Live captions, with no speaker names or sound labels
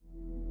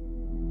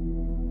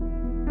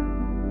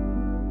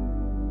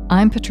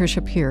I'm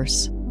Patricia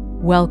Pierce.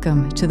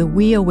 Welcome to the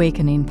We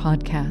Awakening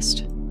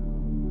podcast.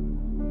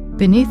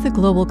 Beneath the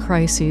global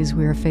crises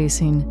we are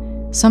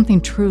facing,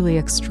 something truly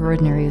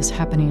extraordinary is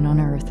happening on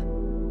Earth.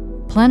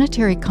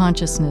 Planetary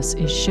consciousness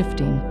is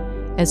shifting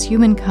as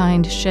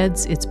humankind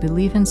sheds its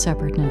belief in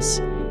separateness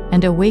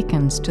and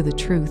awakens to the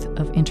truth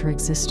of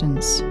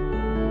interexistence.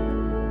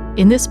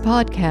 In this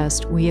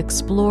podcast, we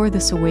explore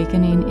this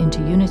awakening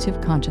into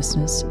unitive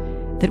consciousness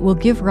that will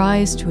give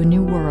rise to a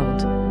new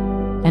world,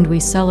 and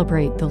we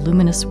celebrate the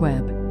luminous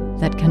web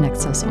that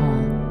connects us all.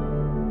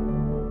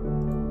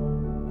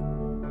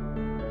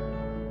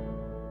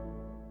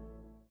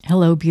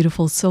 Hello,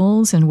 beautiful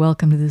souls, and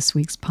welcome to this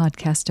week's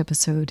podcast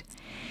episode.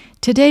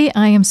 Today,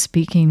 I am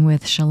speaking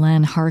with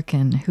Chelan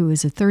Harkin, who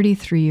is a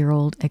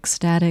 33-year-old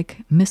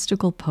ecstatic,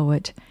 mystical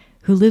poet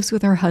who lives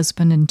with her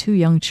husband and 2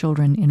 young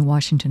children in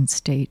Washington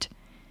State.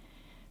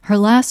 Her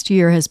last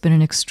year has been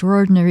an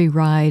extraordinary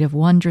ride of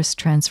wondrous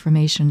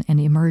transformation and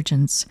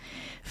emergence,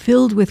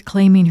 filled with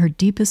claiming her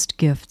deepest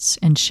gifts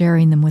and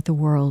sharing them with the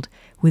world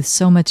with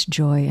so much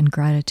joy and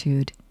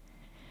gratitude.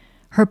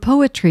 Her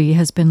poetry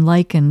has been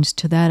likened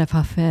to that of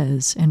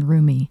Hafez and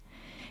Rumi,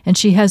 and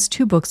she has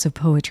 2 books of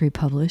poetry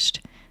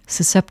published,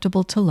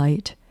 Susceptible to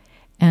Light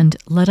and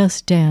Let Us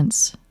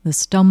Dance, the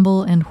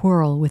Stumble and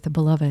Whirl with the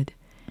Beloved.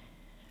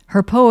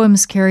 Her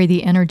poems carry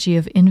the energy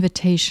of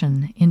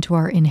invitation into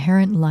our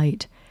inherent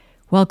light,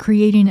 while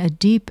creating a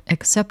deep,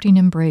 accepting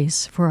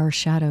embrace for our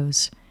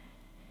shadows.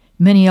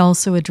 Many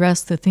also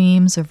address the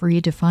themes of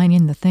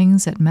redefining the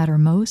things that matter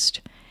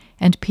most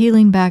and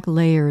peeling back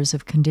layers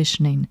of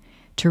conditioning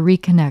to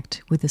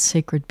reconnect with the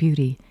sacred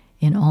beauty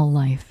in all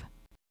life.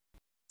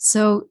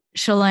 So,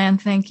 Chelan,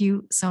 thank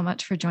you so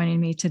much for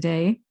joining me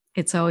today.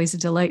 It's always a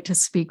delight to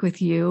speak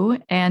with you.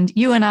 And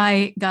you and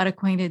I got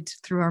acquainted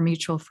through our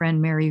mutual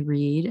friend, Mary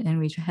Reed, and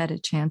we had a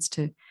chance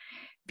to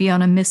be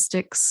on a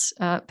mystics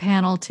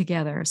panel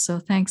together. So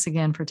thanks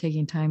again for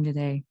taking time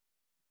today.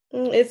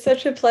 It's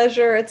such a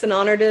pleasure. It's an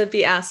honor to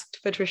be asked,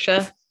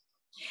 Patricia.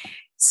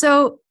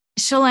 So,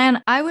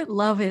 Chelan, I would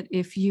love it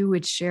if you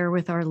would share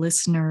with our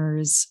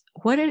listeners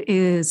what it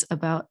is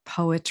about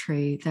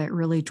poetry that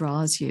really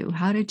draws you.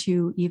 How did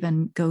you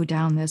even go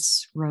down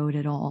this road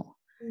at all?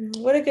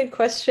 What a good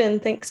question.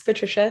 Thanks,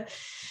 Patricia.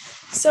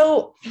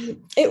 So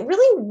it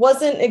really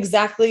wasn't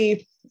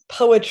exactly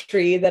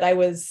poetry that I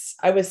was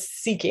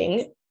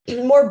seeking.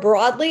 More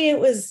broadly, it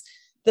was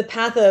the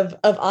path of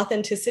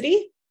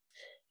authenticity.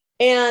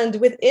 And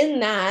within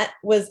that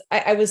was,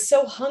 I was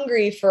so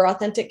hungry for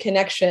authentic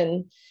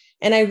connection.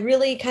 And I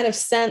really kind of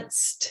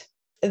sensed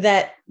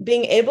that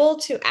being able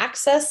to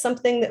access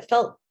something that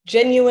felt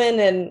genuine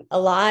and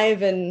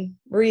alive and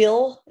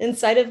real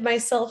inside of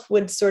myself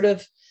would sort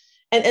of,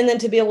 and then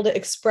to be able to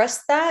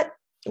express that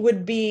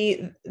would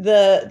be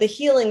the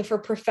healing for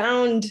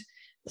profound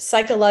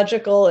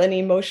psychological and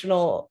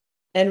emotional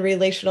and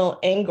relational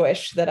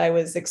anguish that I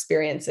was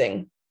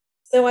experiencing.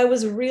 So I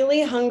was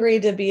really hungry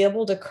to be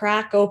able to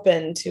crack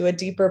open to a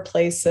deeper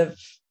place of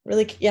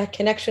really,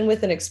 connection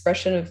with an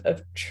expression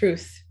of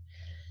truth.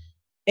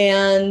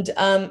 And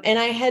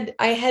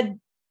I had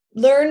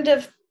learned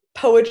of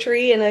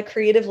poetry in a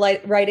creative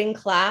writing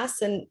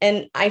class, and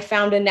I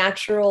found a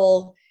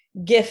natural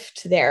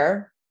gift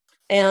there,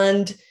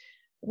 and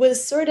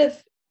was sort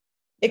of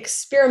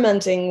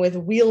experimenting with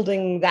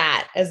wielding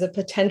that as a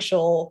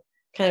potential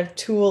kind of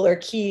tool or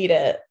key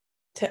to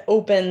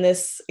open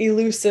this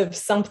elusive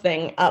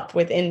something up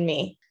within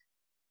me.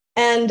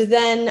 And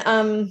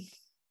then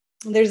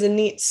there's a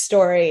neat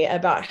story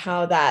about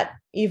how that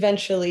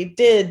eventually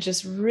did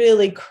just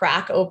really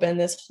crack open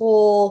this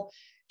whole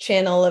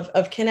channel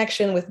of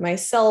connection with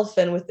myself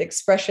and with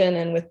expression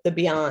and with the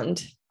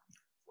beyond.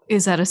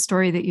 Is that a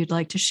story that you'd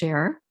like to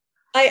share?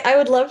 I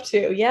would love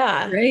to.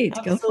 Yeah. Great.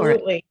 Absolutely. Go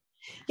for it.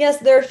 Yes,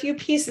 there are a few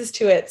pieces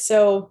to it.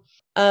 So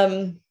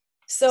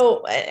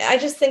I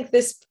just think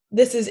this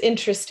is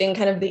interesting,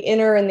 kind of the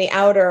inner and the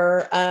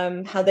outer,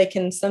 how they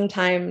can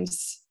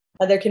sometimes,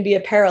 there can be a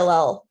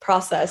parallel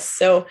process.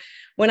 So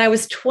when I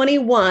was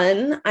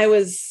 21,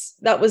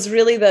 that was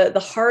really the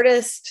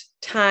hardest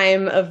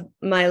time of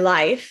my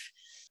life.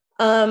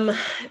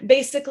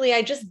 Basically,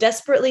 I just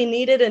desperately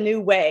needed a new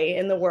way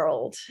in the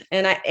world.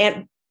 And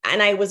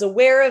I was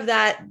aware of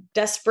that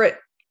desperate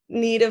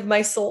need of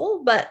my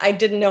soul, but I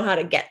didn't know how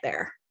to get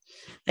there.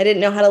 I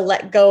didn't know how to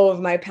let go of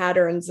my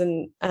patterns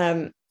and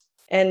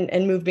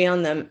move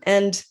beyond them.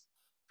 And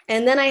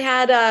then I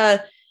had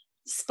a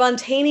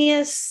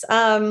spontaneous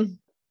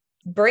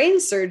brain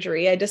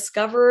surgery. I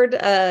discovered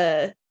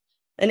an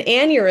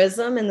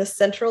aneurysm in the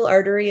central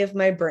artery of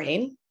my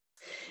brain,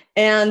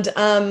 and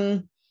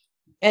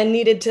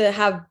needed to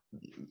have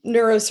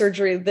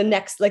neurosurgery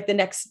the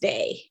next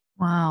day.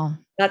 Wow.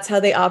 That's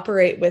how they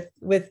operate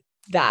with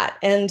that.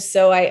 And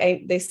so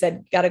they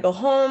said, got to go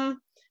home,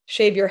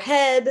 shave your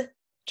head,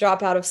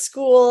 drop out of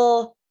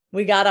school.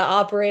 We got to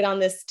operate on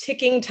this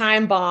ticking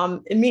time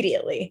bomb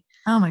immediately.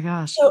 Oh my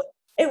gosh. So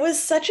it was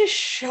such a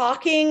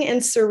shocking and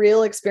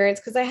surreal experience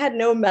because I had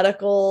no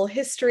medical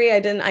history. I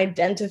didn't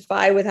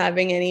identify with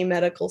having any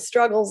medical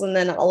struggles. And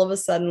then all of a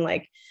sudden,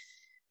 like,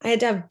 I had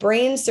to have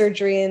brain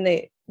surgery, and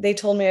they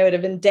told me I would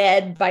have been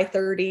dead by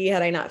 30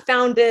 had I not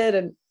found it.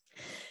 And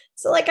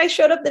so like I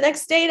showed up the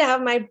next day to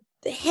have my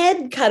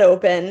head cut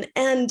open.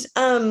 And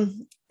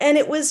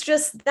it was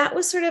just, that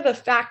was sort of a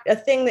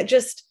thing that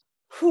just,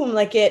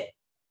 like it,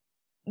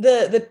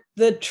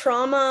 the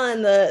trauma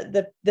and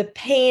the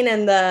pain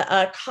and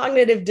the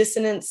cognitive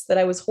dissonance that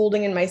I was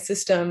holding in my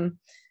system,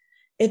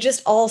 it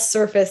just all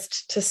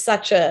surfaced to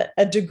such a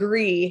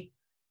degree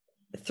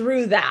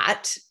through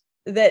that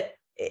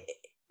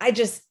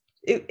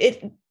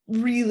it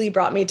really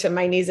brought me to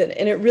my knees, and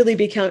it really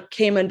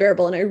became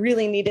unbearable, and I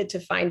really needed to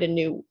find a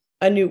new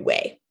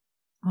way.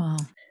 Wow.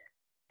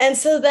 And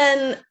so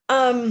then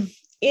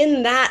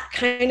in that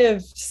kind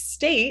of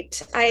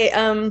state,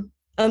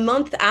 a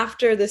month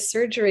after the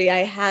surgery,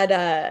 I had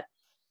a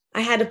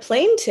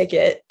plane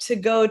ticket to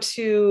go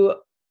to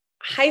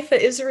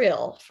Haifa,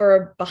 Israel, for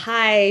a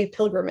Baha'i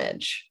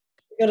pilgrimage,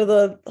 go to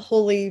the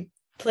holy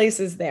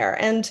places there.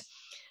 And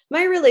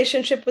my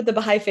relationship with the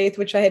Baha'i faith,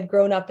 which I had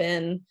grown up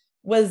in,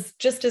 was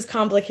just as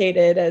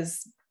complicated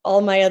as all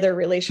my other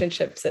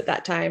relationships at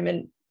that time,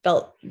 and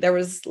felt there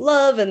was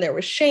love and there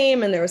was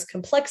shame and there was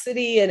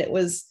complexity, and it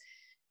was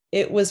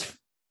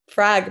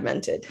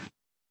fragmented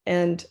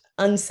and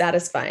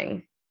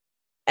unsatisfying.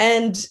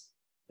 And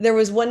there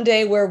was one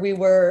day where we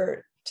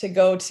were to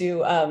go to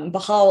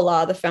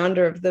Baha'u'llah, the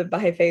founder of the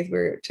Baha'i faith, we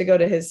were to go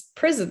to his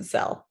prison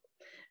cell.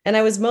 And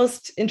I was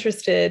most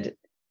interested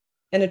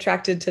and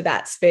attracted to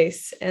that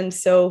space. And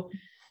so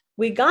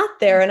we got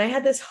there, and I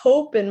had this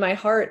hope in my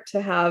heart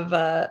to have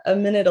a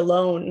minute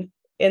alone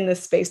in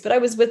this space, but I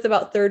was with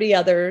about 30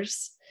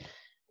 others.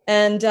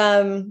 And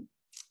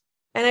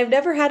I've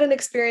never had an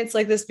experience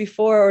like this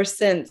before or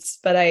since,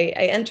 but I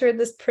entered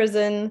this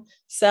prison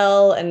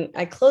cell, and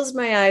I closed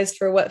my eyes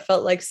for what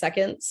felt like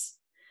seconds,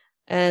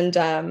 and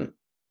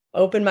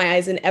opened my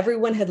eyes, and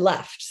everyone had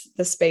left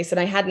the space, and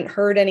I hadn't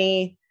heard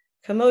any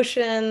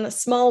commotion. A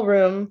small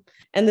room,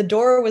 and the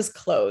door was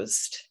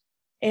closed,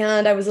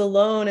 and I was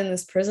alone in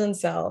this prison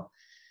cell,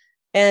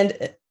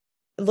 and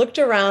looked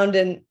around,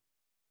 and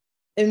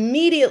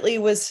immediately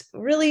was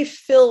really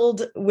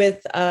filled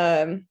with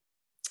a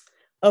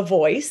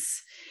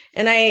voice.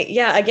 And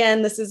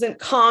again, this isn't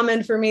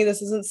common for me.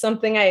 This isn't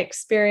something I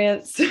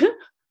experience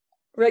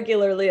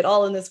regularly at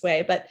all in this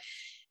way, but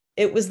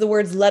it was the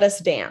words, "Let us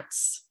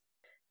dance."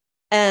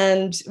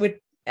 And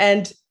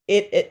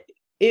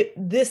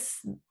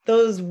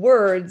those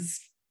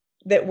words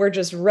that were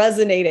just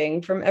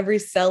resonating from every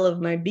cell of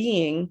my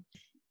being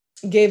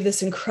gave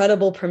this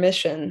incredible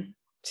permission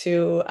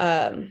to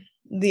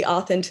the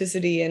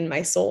authenticity in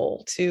my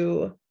soul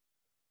to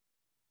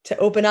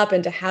open up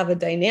and to have a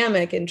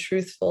dynamic and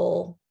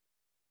truthful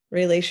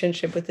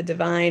relationship with the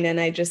divine. And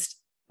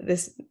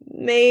this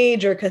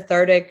major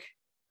cathartic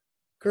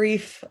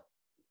grief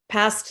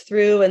passed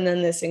through, and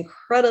then this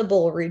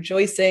incredible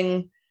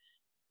rejoicing.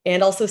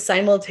 And also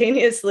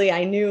simultaneously,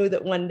 I knew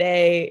that one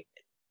day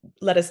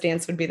Let Us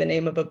Dance would be the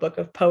name of a book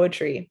of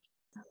poetry.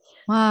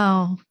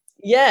 Wow.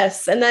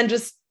 Yes. And then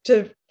just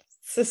to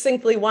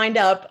succinctly wind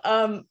up,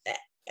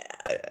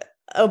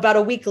 about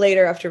a week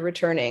later after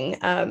returning,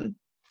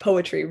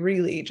 poetry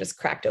really just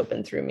cracked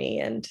open through me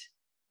and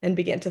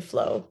began to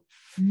flow.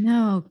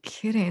 No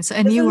kidding. So,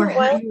 and you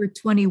were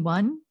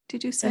 21,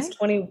 did you say? It's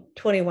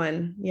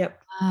 21.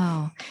 Yep.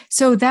 Wow.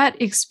 So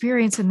that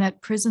experience in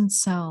that prison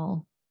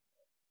cell,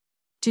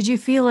 did you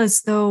feel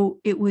as though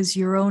it was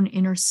your own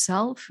inner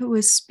self who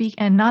was speaking?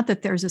 And not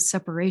that there's a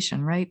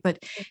separation, right?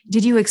 But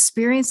did you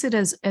experience it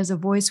as a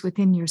voice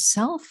within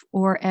yourself,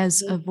 or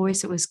as a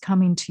voice that was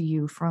coming to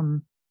you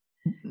from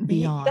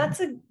beyond?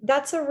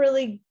 That's a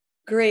really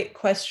great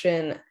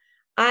question.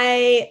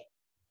 I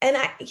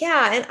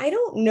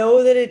don't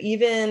know that it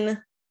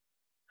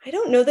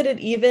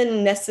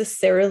even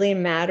necessarily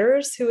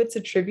matters who it's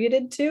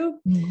attributed to.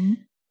 Mm-hmm.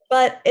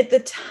 But at the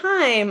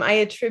time, I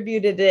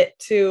attributed it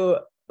to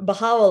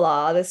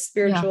Baha'u'llah, the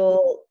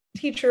spiritual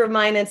teacher of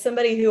mine, and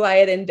somebody who I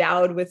had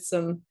endowed with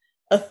some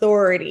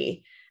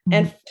authority.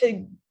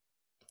 Mm-hmm.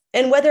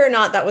 And whether or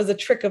not that was a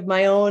trick of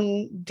my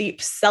own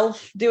deep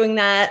self doing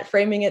that,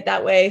 framing it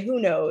that way,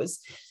 who knows?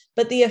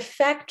 But the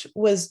effect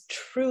was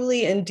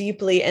truly and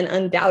deeply and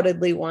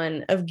undoubtedly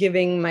one of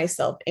giving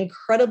myself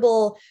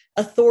incredible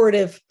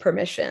authoritative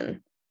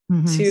permission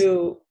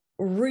to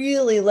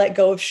really let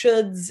go of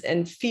shoulds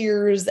and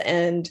fears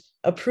and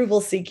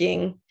approval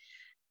seeking,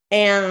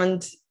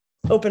 and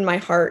open my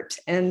heart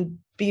and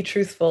be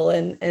truthful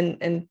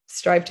and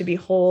strive to be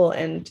whole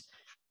and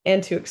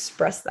to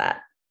express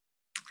that.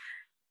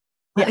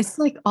 Yeah. It's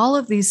like all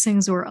of these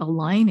things were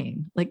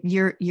aligning, like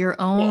your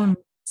own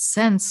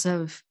sense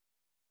of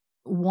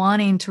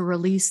wanting to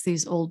release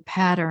these old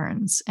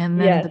patterns, and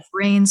then the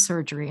brain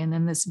surgery, and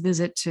then this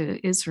visit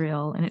to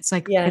Israel. And it's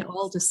like it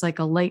all just like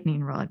a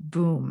lightning rod,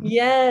 boom.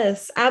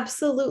 Yes,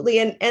 absolutely.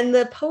 And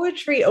the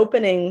poetry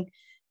opening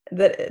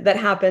that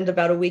happened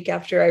about a week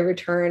after I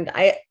returned,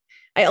 I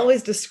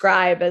always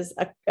describe as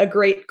a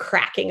great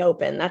cracking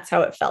open. That's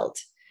how it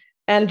felt.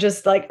 And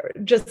just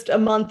a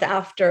month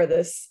after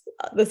this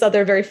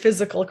other very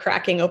physical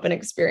cracking open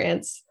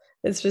experience,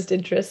 It's just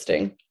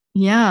interesting.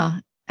 Yeah,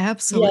 Yes.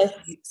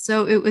 absolutely.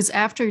 So it was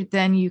after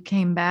then you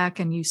came back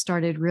and you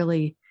started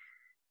really,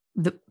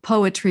 the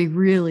poetry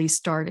really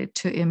started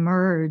to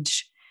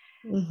emerge.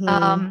 Hmm.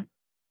 Um,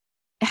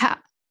 how,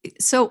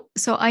 so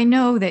I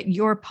know that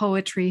your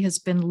poetry has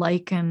been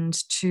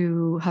likened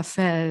to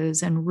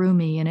Hafez and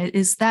Rumi, and it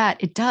is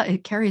that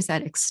it carries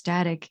that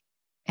ecstatic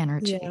Yeah.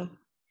 energy.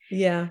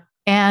 Yeah.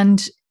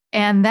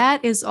 And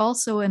that is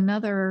also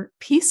another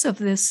piece of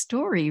this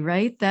story,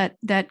 right?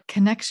 That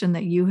connection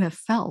that you have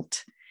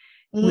felt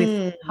with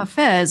Mm.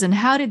 Hafez, and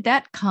how did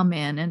that come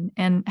in,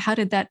 and how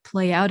did that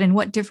play out, and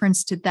what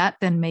difference did that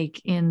then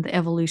make in the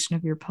evolution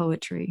of your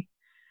poetry?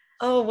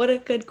 Oh, what a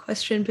good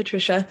question,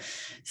 Patricia.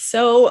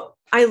 So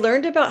I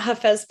learned about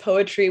Hafez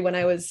poetry when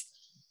I was,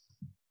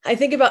 I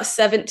think, about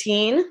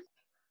 17.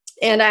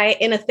 And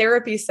in a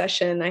therapy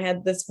session, I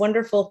had this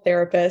wonderful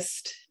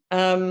therapist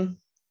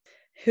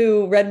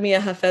who read me a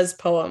Hafez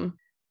poem.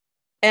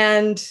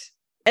 And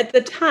at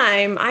the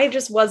time,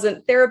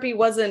 therapy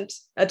wasn't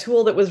a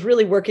tool that was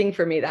really working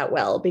for me that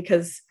well,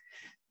 because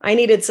I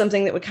needed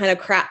something that would kind of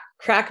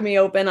crack me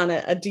open on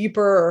a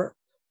deeper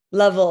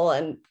level.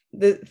 And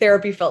the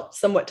therapy felt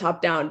somewhat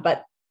top down,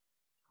 but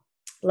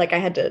like I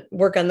had to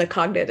work on the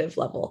cognitive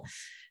level.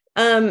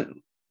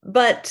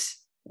 But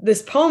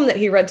this poem that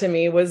he read to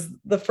me was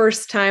the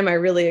first time I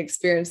really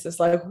experienced this,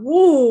 like,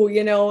 whoo,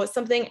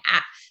 something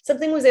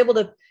was able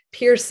to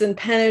pierce and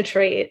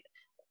penetrate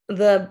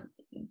the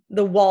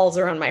the walls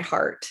around my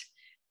heart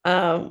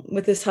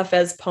with this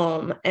Hafez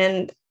poem.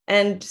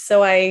 And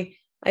so I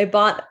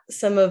bought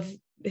some of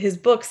his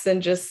books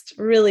and just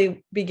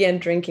really began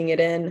drinking it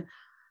in.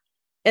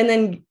 And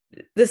then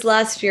this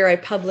last year, I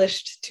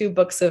published two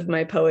books of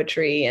my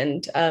poetry,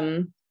 and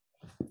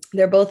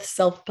they're both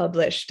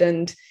self-published.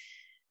 And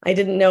I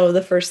didn't know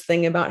the first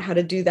thing about how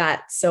to do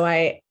that, so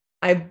I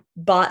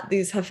bought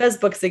these Hafez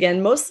books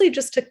again, mostly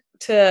just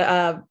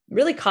to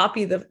really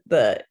copy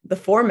the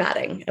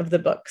formatting of the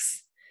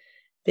books,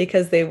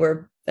 because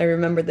I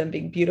remember them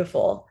being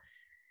beautiful,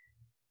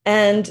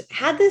 and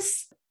had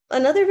this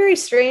another very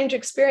strange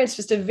experience,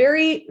 just a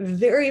very,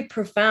 very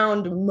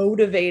profound,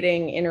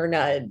 motivating inner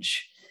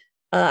nudge.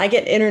 I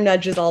get inner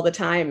nudges all the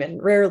time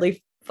and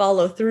rarely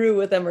follow through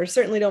with them, or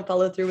certainly don't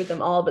follow through with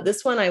them all. But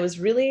this one I was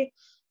really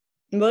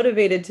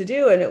motivated to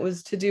do, and it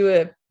was to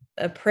do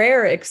a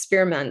prayer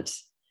experiment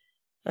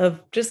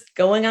of just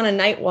going on a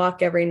night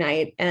walk every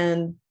night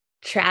and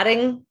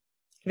chatting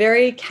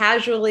very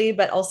casually,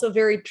 but also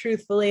very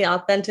truthfully,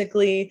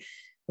 authentically,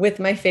 with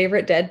my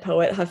favorite dead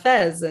poet,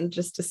 Hafez, and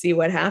just to see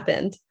what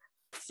happened.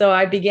 So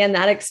I began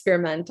that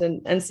experiment,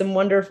 and some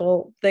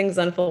wonderful things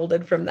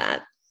unfolded from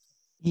that.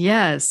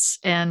 Yes,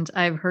 and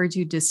I've heard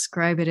you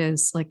describe it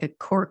as like a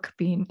cork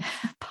being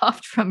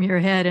popped from your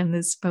head, and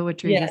this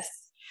poetry just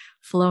Yes,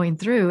 flowing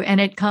through,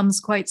 and it comes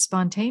quite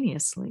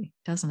spontaneously,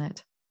 doesn't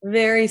it?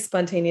 very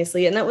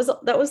spontaneously. And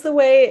that's the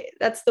way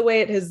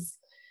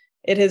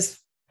it has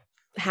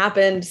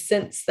happened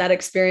since that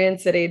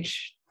experience at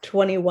age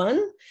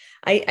 21.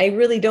 I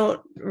really don't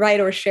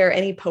write or share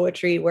any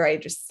poetry where I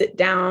just sit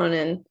down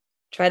and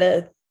try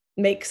to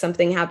make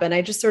something happen.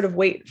 I just sort of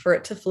wait for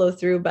it to flow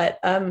through. But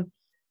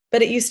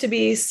it used to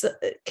be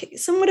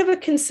somewhat of a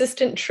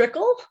consistent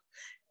trickle.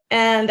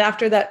 And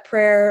after that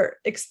prayer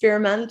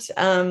experiment,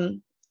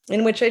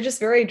 in which I just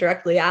very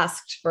directly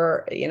asked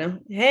for,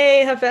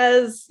 hey,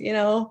 Hafez,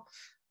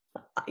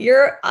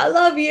 I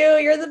love you.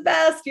 You're the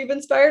best. You've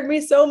inspired me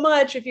so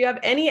much. If you have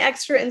any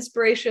extra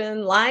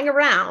inspiration lying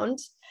around,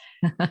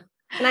 can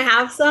I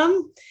have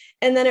some?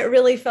 And then it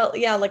really felt,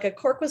 yeah, like a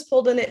cork was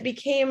pulled, and it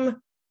became,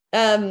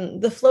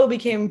 the flow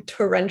became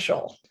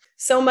torrential.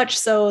 So much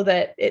so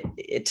that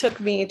it took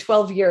me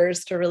 12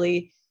 years to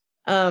really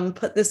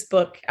put this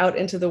book out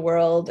into the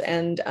world,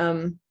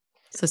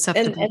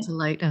 Susceptible and to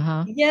light,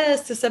 uh-huh.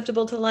 yes,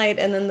 susceptible to light.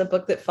 And then the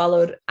book that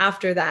followed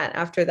after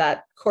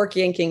that cork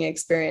yanking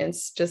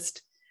experience,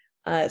 just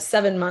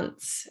 7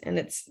 months, and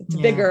it's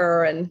Yeah,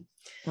 bigger. And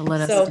the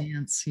Let Us so,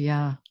 Dance.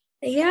 Yeah.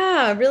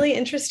 yeah, really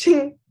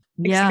interesting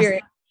Yeah.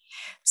 experience.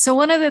 So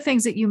one of the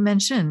things that you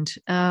mentioned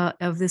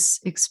of this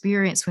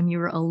experience when you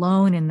were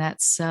alone in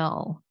that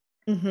cell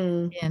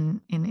Hmm.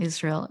 in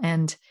Israel,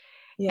 and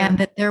Yeah.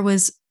 that there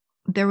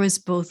was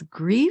both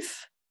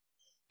grief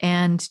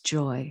and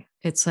joy.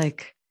 It's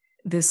like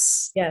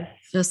this, Yes.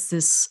 just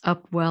this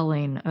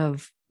upwelling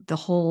of the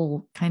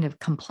whole kind of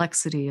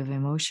complexity of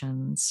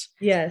emotions.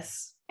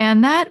 Yes.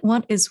 And that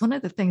one is one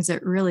of the things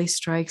that really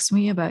strikes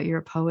me about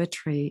your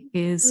poetry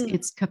is Mm.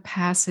 its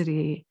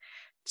capacity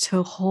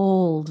to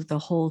hold the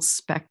whole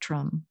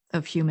spectrum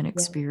of human Yeah.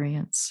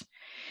 experience.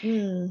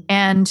 Mm.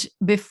 And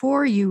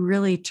before you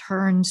really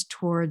turned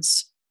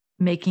towards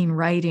making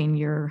writing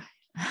your,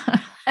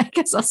 I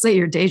guess I'll say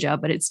your day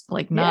job, but it's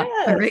like not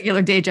a Yes.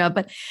 regular day job,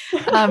 but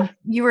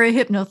you were a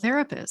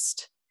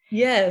hypnotherapist.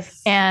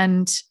 Yes.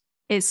 And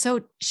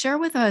so share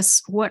with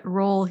us what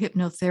role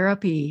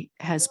hypnotherapy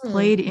has Mm.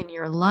 played in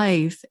your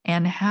life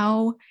and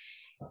how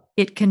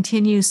it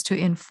continues to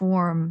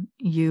inform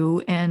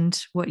you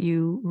and what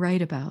you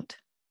write about.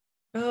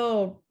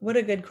 Oh, what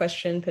a good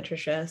question,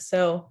 Patricia.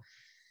 So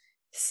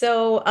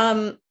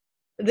So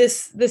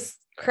this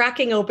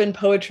cracking open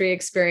poetry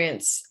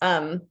experience,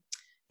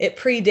 it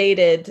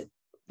predated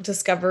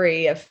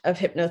discovery of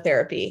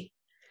hypnotherapy.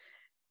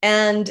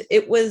 And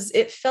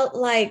it felt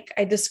like,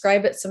 I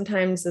describe it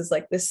sometimes as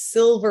like this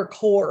silver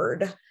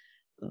cord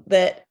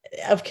that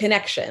of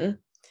connection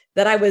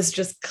that I was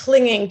just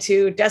clinging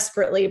to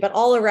desperately, but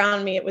all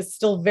around me, it was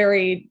still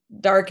very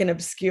dark and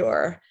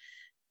obscure.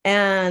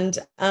 And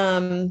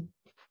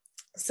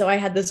so I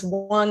had this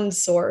one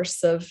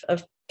source of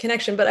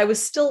connection, but I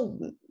was still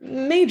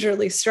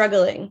majorly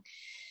struggling.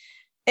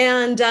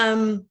 And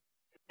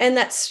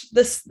that's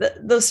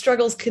those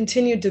struggles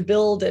continued to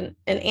build and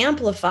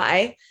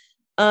amplify.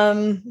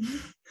 Um,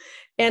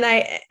 and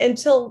I,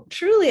 until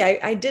truly,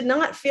 I did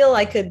not feel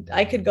I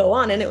could go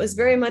on. And it was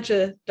very much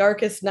a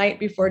darkest night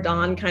before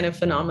dawn kind of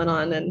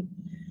phenomenon. And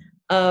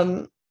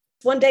um,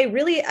 one day,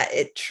 really,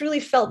 it truly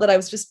felt that I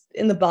was just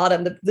in the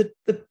bottom,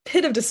 the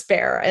pit of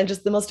despair, and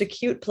just the most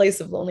acute place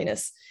of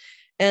loneliness.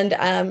 And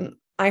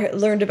I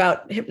learned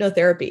about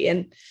hypnotherapy,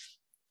 and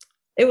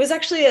it was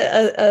actually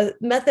a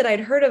method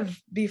I'd heard of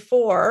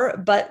before,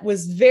 but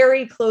was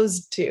very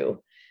closed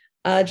to.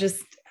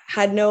 Just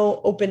had no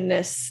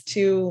openness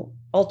to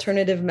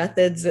alternative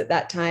methods at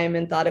that time,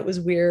 and thought it was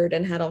weird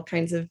and had all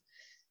kinds of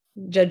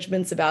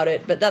judgments about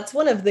it. But that's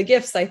one of the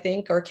gifts, I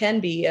think, or can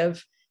be,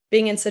 of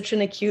being in such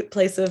an acute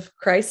place of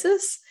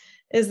crisis,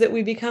 is that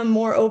we become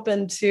more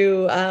open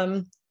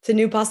to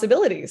new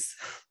possibilities.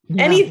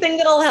 Yeah. Anything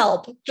that'll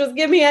help, just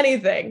give me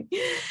anything.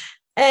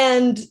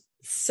 And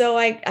so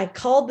I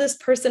called this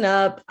person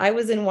up. I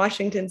was in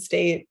Washington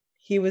State.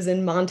 He was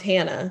in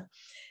Montana,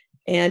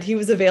 and he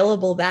was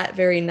available that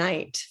very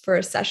night for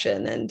a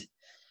session.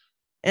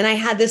 And I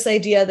had this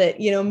idea that,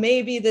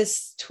 maybe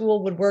this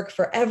tool would work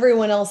for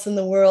everyone else in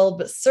the world,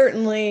 but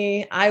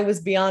certainly I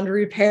was beyond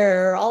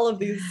repair, all of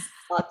these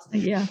thoughts.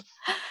 Yeah.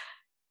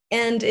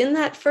 And in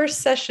that first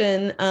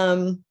session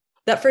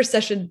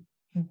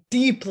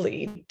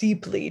deeply,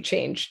 deeply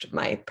changed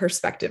my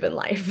perspective in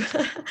life.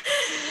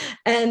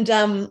 And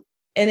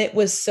it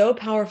was so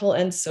powerful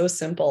and so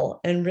simple.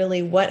 And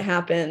really what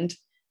happened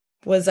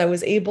was I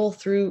was able,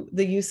 through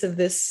the use of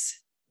this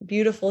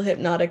beautiful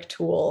hypnotic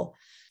tool,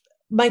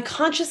 my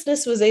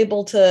consciousness was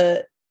able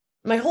to,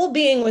 my whole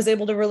being was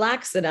able to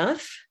relax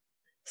enough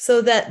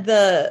so that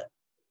the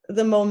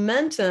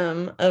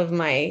momentum of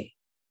my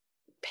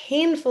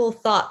painful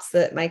thoughts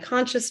that my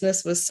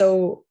consciousness was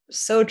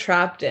so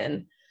trapped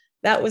in,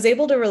 that was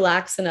able to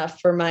relax enough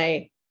for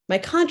my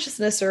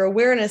consciousness or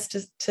awareness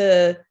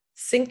to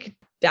sink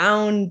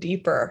down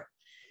deeper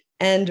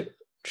and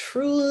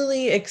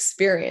truly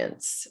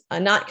experience,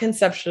 not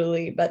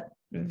conceptually, but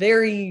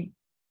very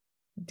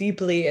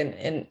deeply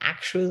and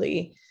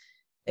actually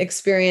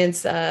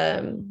experience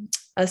a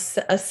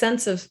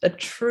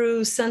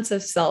true sense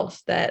of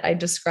self that I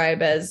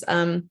describe as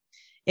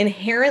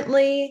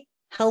inherently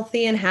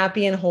healthy and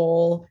happy and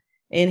whole,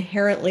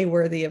 inherently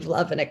worthy of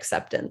love and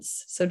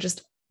acceptance. So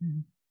just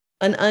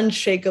an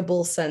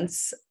unshakable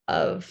sense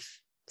of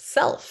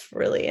self,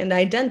 really, and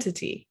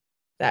identity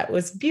that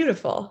was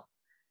beautiful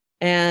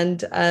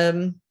and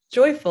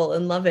joyful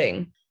and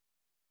loving.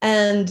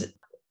 And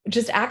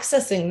just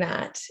accessing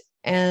that,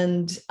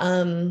 and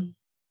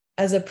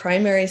as a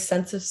primary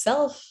sense of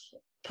self,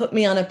 put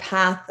me on a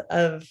path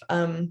of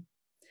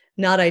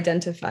not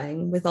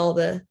identifying with all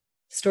the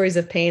stories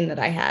of pain that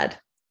I had.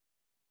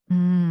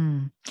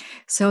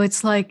 So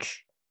it's like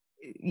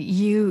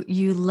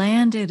you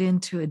landed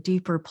into a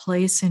deeper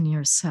place in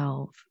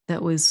yourself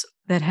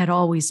that had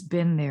always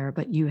been there,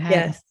 but you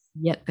hadn't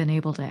yet been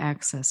able to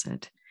access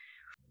it.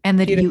 And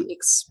that you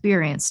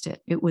experienced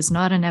it. It was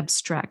not an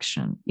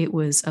abstraction. It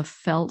was a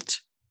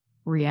felt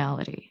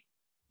reality.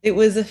 It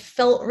was a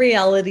felt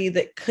reality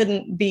that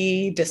couldn't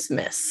be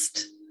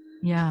dismissed.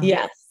 Yeah.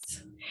 Yes.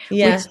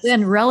 Which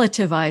then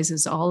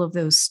relativizes all of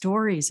those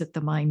stories that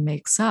the mind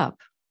makes up.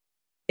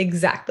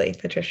 Exactly,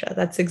 Patricia.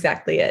 That's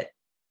exactly it.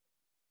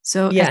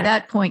 So at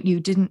that point,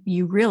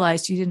 you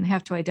realized you didn't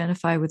have to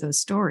identify with those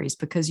stories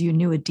because you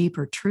knew a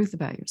deeper truth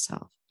about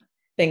yourself.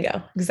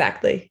 Bingo.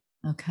 Exactly.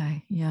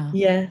 Okay. Yeah.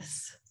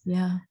 Yes.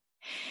 Yeah.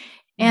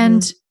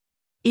 And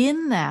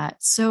in that,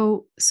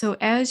 so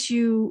as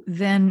you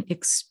then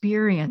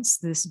experience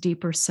this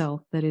deeper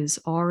self that is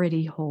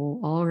already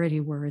whole, already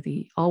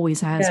worthy,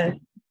 always has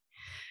been.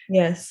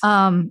 Yes.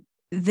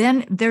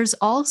 Then there's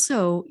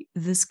also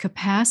this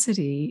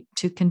capacity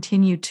to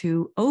continue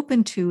to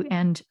open to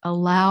and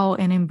allow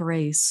and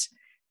embrace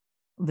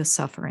the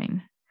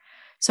suffering.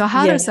 So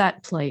how does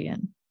that play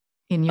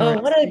in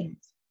your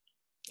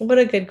what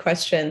a good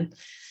question.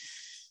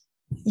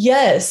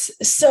 Yes.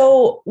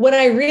 So when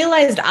I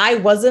realized I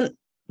wasn't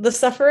the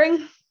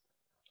suffering,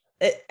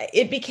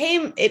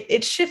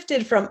 it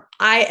shifted from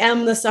I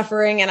am the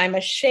suffering and I'm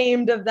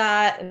ashamed of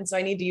that. And so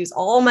I need to use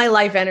all my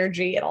life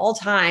energy at all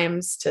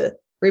times to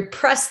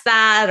repress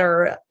that,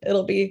 or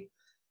it'll be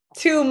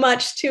too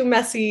much, too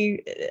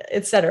messy,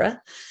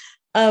 etc.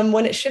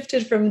 When it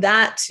shifted from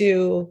that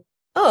to,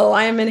 oh,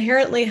 I am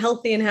inherently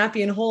healthy and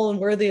happy and whole and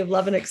worthy of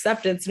love and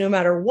acceptance no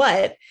matter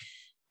what.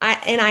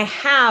 I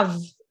have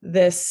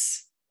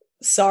this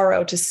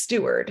sorrow to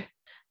steward.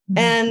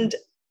 Mm.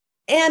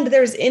 And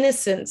there's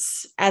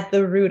innocence at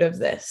the root of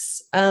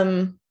this.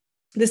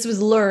 This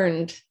was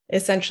learned,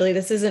 essentially.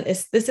 This isn't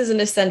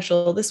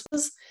essential. This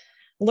was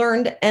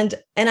learned, and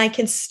I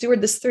can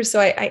steward this through. So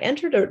I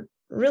entered a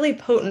really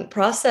potent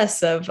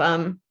process of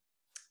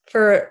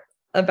for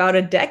about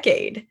a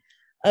decade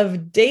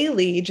of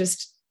daily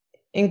just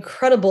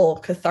incredible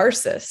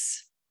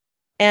catharsis.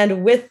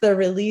 And with the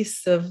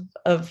release of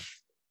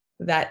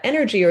that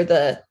energy, or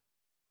the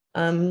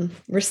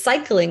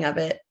recycling of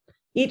it,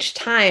 each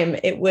time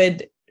it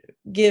would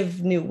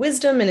give new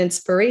wisdom and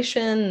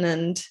inspiration.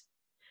 And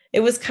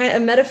it was kind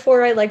of a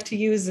metaphor I like to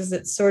use, is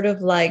it's sort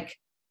of like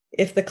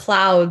if the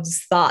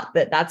clouds thought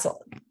that's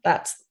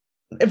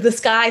if the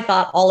sky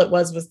thought all it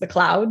was the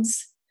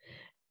clouds,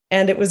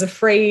 and it was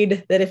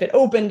afraid that if it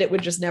opened, it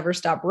would just never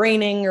stop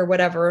raining or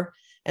whatever.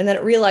 And then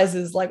it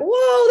realizes, like,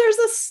 whoa, there's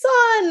a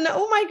sun.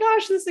 Oh my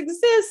gosh, this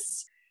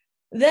exists.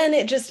 Then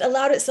it just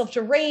allowed itself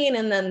to rain.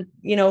 And then,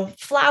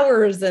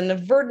 flowers and a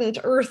verdant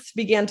earth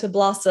began to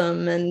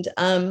blossom. And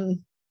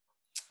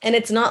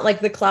it's not like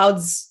the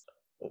clouds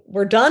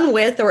were done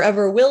with or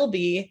ever will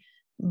be,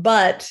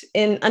 but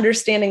in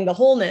understanding the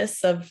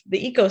wholeness of the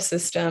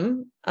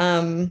ecosystem,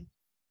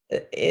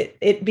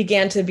 it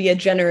began to be a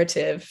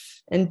generative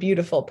and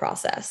beautiful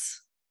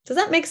process. Does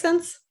that make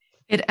sense?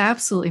 It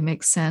absolutely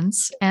makes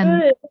sense.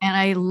 And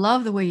I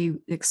love the way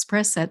you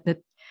express that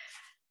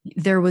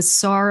there was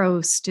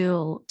sorrow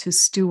still to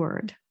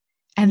steward.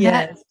 And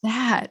yes.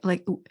 that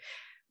like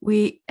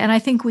and I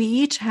think we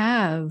each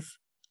have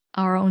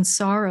our own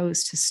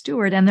sorrows to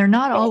steward, and they're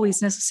not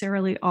always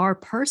necessarily our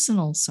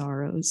personal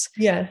sorrows.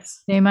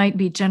 Yes. They might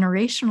be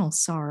generational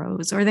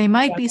sorrows, or they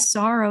might be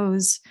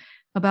sorrows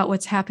about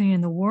what's happening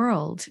in the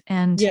world.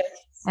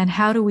 And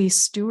how do we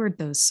steward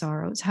those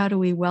sorrows? How do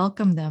we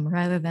welcome them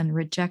rather than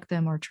reject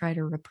them or try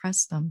to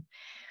repress them?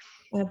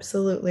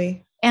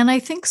 Absolutely. And I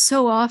think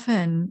so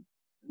often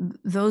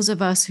those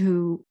of us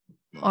who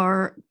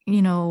are,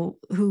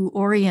 who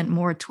orient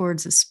more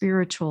towards a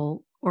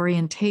spiritual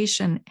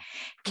orientation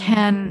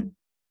can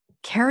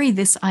carry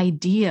this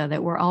idea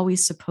that we're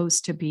always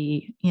supposed to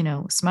be,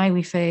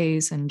 smiley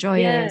face and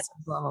joyous,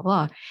 blah, blah,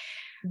 blah.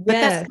 But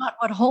that's not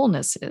what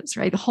wholeness is,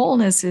 right?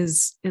 Wholeness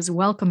is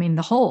welcoming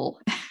the whole.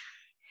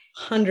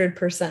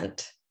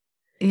 100%.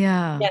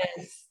 Yeah.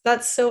 Yes.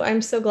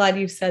 I'm so glad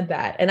you said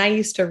that. And I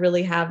used to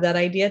really have that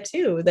idea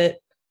too, that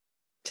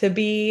to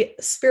be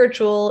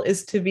spiritual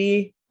is to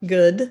be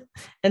good,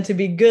 and to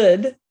be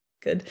good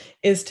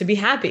is to be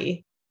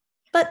happy.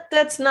 But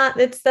that's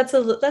a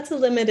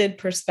limited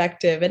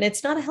perspective, and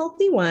it's not a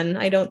healthy one,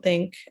 I don't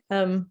think.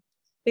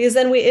 Because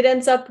then we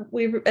end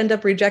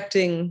up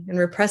rejecting and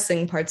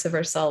repressing parts of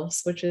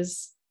ourselves, which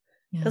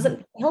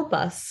doesn't help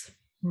us.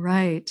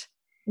 Right.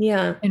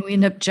 Yeah. And we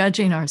end up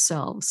judging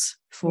ourselves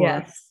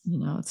for,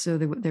 so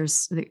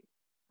there's the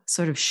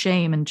sort of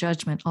shame and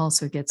judgment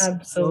also gets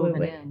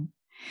woven in.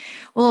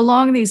 Well,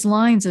 along these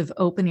lines of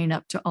opening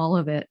up to all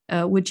of it,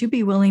 would you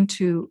be willing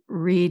to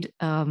read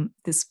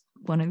this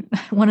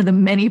one of the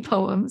many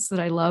poems that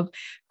I love,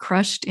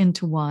 Crushed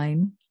into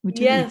Wine? Would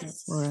you read that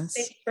for us?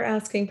 Thanks for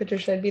asking,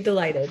 Patricia. I'd be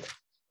delighted.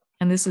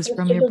 And this is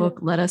from your book,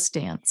 Let Us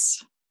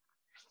Dance.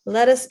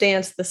 Let Us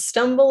Dance, the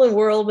Stumble and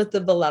Whirl with the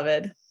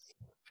Beloved.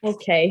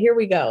 Okay, here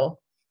we go.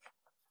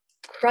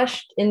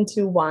 Crushed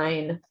into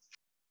wine.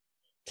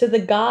 To the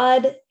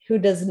God who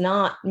does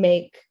not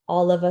make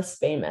all of us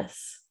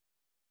famous.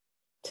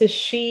 To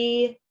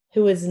she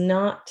who is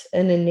not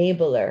an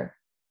enabler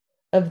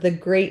of the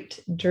great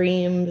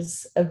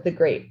dreams of the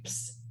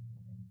grapes,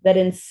 that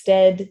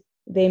instead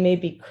they may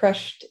be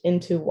crushed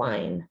into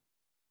wine.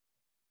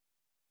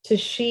 To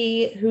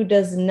she who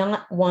does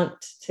not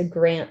want to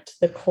grant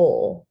the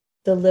coal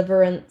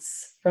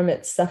deliverance from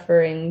its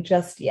suffering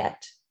just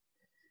yet,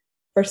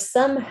 for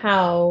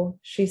somehow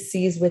she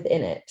sees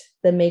within it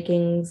the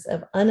makings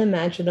of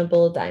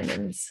unimaginable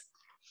diamonds.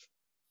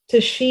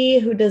 To she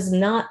who does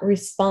not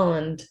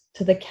respond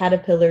to the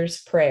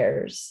caterpillar's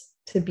prayers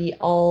to be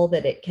all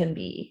that it can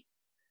be,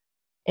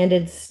 and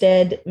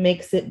instead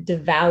makes it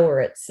devour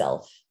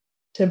itself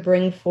to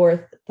bring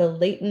forth the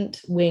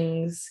latent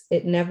wings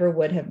it never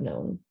would have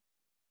known.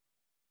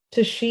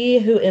 To she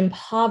who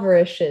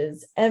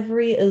impoverishes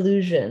every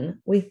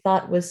illusion we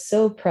thought was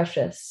so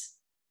precious.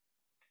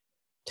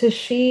 To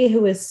she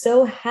who is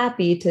so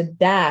happy to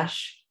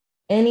dash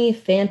any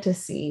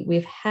fantasy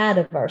we've had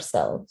of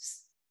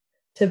ourselves,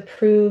 to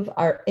prove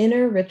our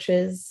inner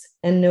riches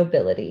and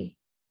nobility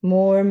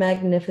more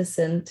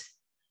magnificent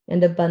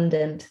and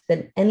abundant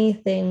than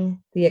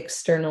anything the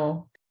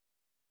external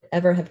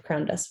ever have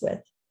crowned us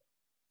with.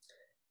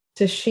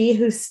 To she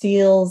who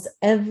steals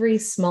every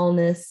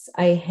smallness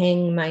I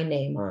hang my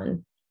name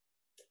on,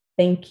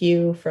 thank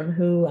you from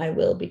who I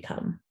will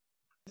become.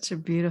 Such a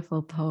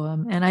beautiful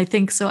poem. And I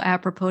think so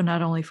apropos,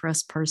 not only for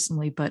us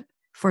personally, but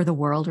for the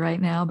world right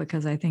now,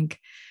 because I think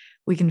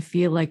we can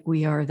feel like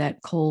we are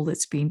that coal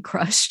that's being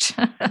crushed.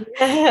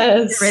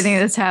 Yes. Everything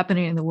that's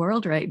happening in the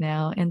world right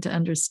now, and to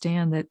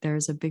understand that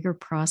there's a bigger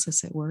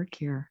process at work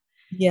here.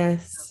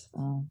 Yes.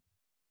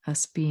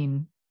 us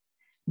being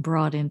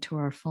brought into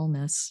our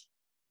fullness.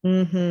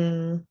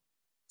 Mm-hmm.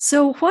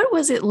 So, what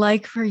was it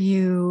like for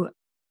you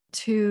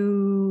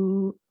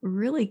to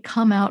really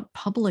come out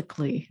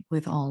publicly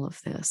with all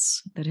of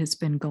this that has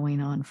been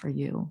going on for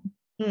you?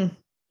 Hmm.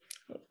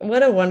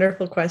 What a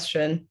wonderful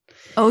question.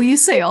 Oh, you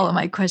say all of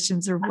my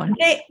questions are wonderful.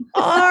 They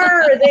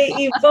are. They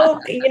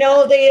evoke,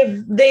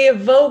 they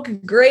evoke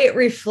great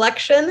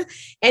reflection,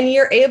 and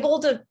you're able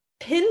to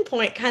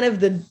pinpoint kind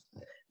of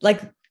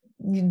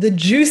the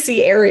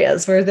juicy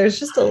areas where there's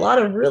just a lot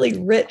of really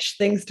rich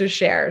things to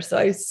share. So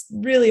I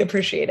really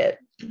appreciate it.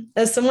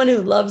 As someone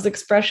who loves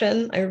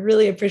expression, I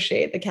really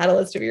appreciate the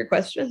catalyst of your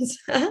questions.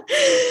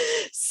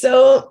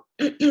 So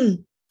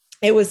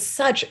it was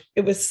such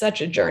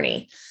a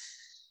journey.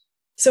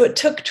 So it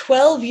took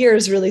 12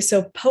 years, really.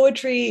 So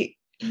poetry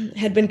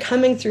had been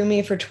coming through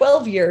me for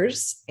 12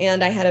 years,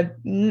 and I had a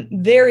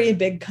very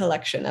big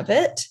collection of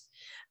it.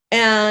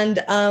 And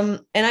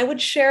I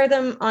would share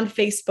them on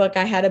Facebook.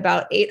 I had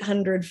about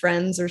 800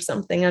 friends or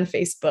something on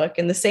Facebook,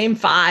 and the same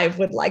 5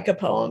 would like a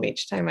poem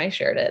each time I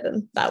shared it.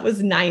 And that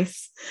was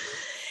nice.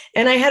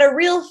 And I had a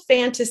real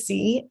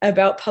fantasy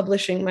about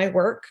publishing my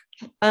work,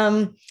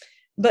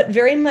 but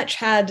very much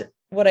had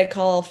what I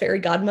call fairy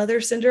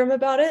godmother syndrome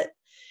about it.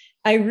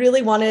 I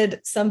really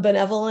wanted some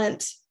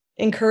benevolent,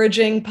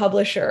 encouraging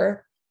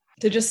publisher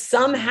to just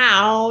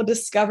somehow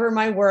discover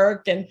my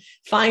work and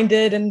find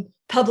it and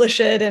publish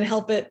it and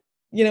help it,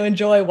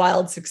 enjoy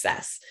wild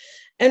success.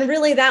 And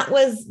really that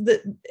was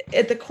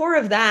at the core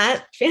of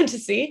that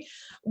fantasy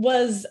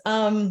was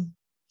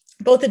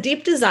both a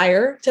deep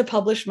desire to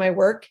publish my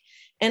work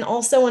and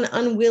also an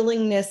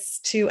unwillingness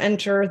to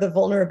enter the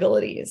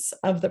vulnerabilities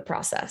of the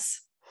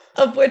process,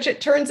 of which it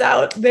turns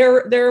out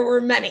there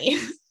were many.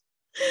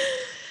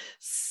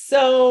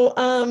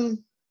 So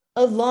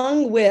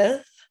along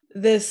with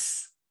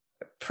this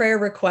prayer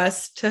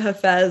request to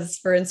Hafez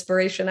for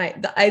inspiration,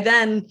 I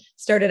then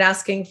started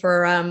asking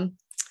for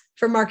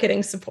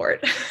marketing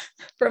support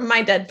from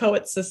my Dead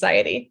Poets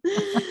Society.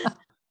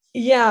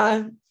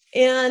 Yeah.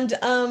 And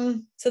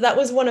so that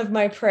was one of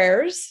my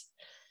prayers.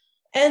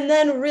 And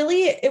then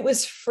really it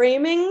was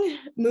framing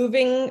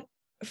moving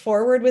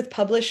forward with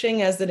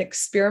publishing as an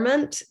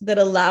experiment that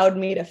allowed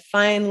me to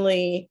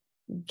finally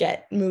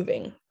get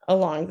moving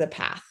along the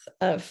path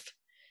of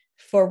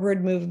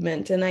forward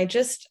movement. And I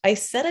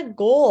set a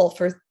goal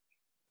for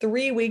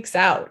 3 weeks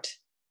out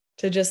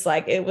to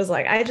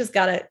I just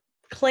got to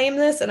claim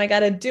this and I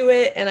got to do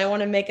it. And I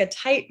want to make a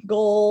tight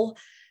goal,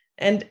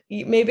 and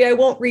maybe I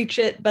won't reach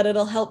it, but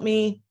it'll help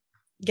me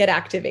get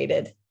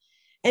activated.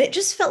 And it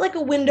just felt like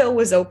a window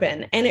was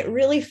open. And it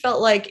really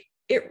felt like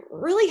it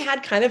really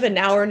had kind of a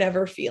now or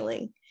never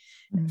feeling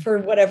for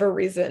whatever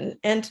reason.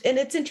 And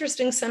it's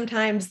interesting,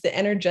 sometimes the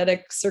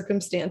energetic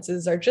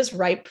circumstances are just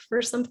ripe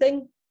for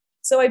something.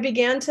 So I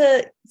began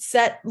to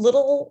set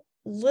little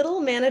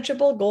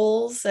manageable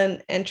goals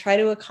and try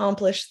to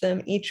accomplish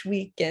them each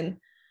week. And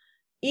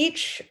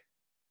each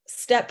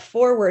step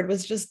forward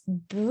was just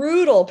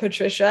brutal,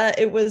 Patricia.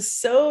 It was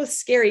so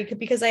scary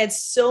because I had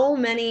so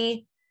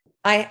many,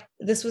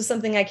 this was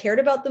something I cared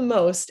about the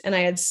most. And I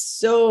had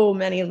so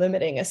many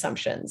limiting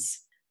assumptions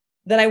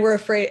that I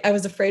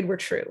was afraid were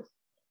true.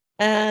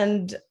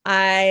 And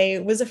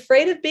I was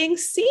afraid of being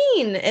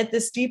seen at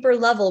this deeper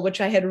level, which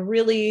I had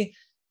really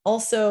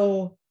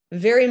also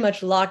very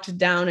much locked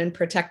down and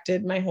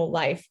protected my whole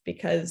life,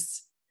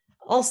 because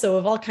also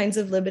of all kinds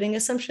of limiting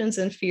assumptions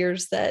and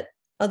fears that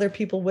other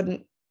people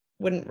wouldn't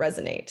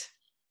resonate.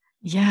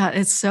 Yeah,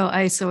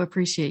 I so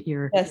appreciate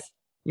your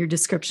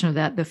description of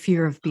that, the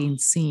fear of being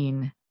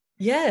seen.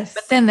 Yes.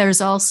 But then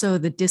there's also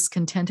the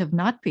discontent of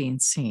not being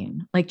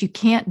seen. Like you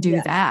can't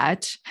do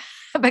that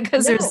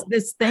because there's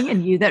this thing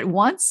in you that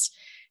wants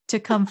to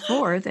come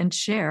forth and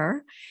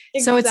share.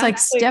 Exactly. So it's like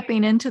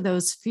stepping into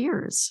those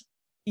fears.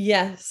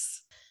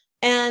 Yes.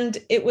 And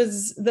it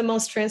was the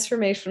most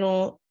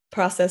transformational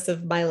process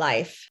of my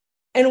life.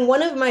 And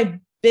one of my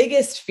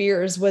biggest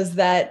fears was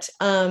that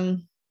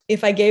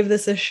if I gave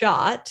this a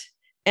shot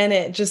and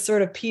it just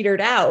sort of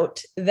petered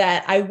out,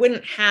 that I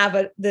wouldn't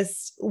have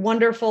this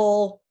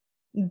wonderful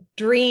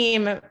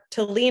dream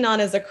to lean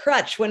on as a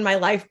crutch when my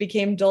life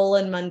became dull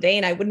and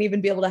mundane. I wouldn't even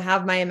be able to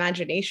have my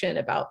imagination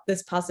about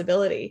this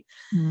possibility.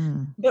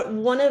 But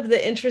one of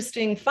the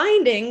interesting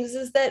findings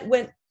is that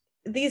when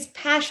these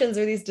passions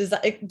or these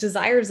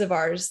desires of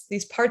ours,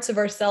 these parts of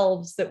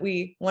ourselves that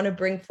we want to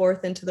bring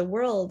forth into the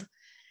world,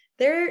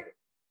 they're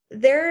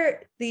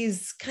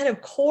these kind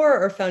of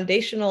core or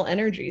foundational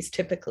energies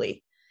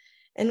typically.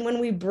 And when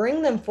we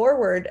bring them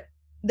forward,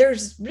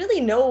 there's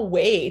really no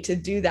way to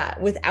do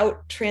that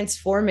without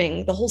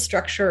transforming the whole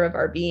structure of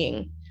our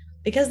being,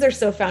 because they're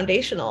so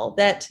foundational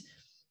that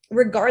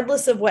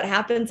regardless of what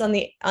happens on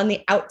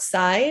the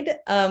outside,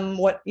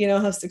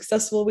 how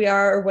successful we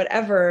are or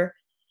whatever,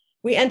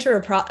 we enter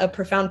a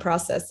profound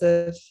process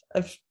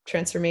of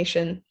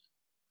transformation.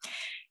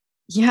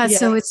 Yeah.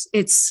 So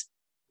it's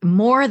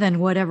more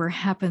than whatever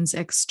happens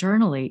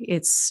externally.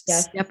 It's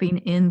stepping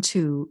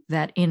into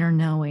that inner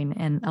knowing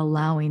and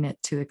allowing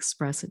it to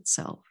express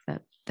itself,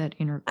 that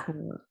inner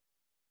core.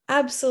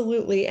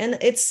 Absolutely. And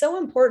it's so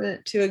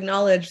important to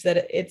acknowledge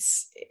that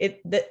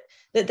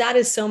that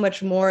is so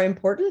much more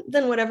important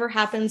than whatever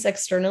happens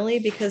externally,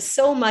 because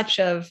so much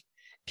of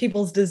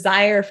people's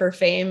desire for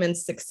fame and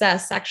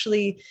success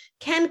actually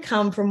can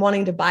come from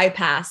wanting to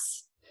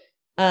bypass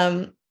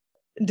um,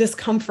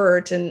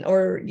 discomfort and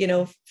or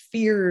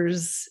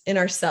fears in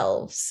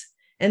ourselves,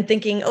 and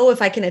thinking, oh,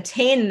 if I can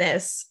attain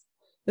this,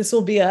 this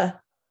will be a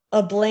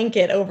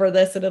blanket over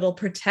this and it'll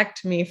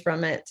protect me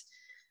from it.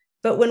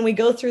 But when we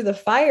go through the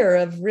fire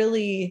of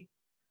really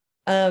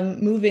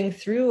moving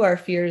through our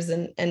fears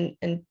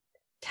and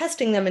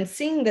testing them and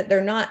seeing that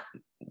they're not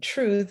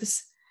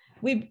truths,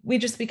 we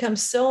just become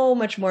so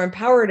much more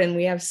empowered, and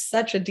we have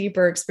such a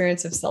deeper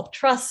experience of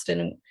self-trust,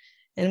 and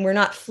we're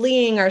not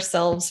fleeing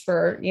ourselves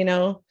for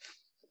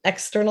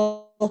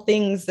external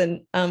things.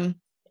 And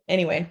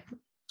anyway.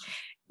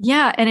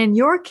 Yeah, and in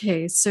your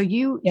case, so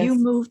you Yes.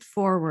 moved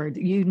forward.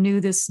 You knew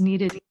this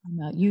needed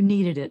you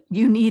needed it.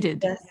 You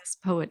needed Yes. this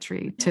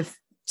poetry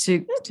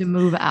to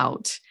move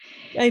out.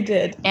 I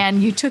did.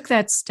 And you took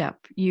that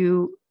step.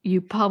 You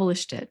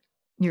published it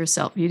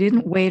yourself. You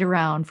didn't wait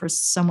around for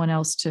someone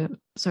else to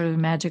sort of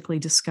magically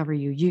discover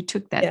you. You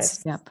took that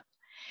step.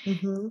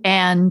 Mm-hmm.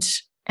 And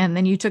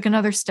then you took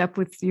another step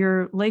with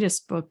your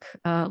latest book,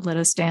 Let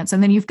Us Dance.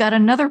 And then you've got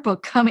another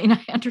book coming,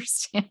 I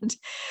understand.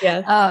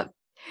 Yes.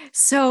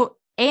 So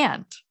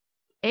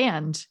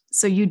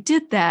so you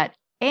did that,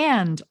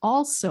 and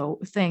also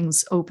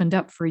things opened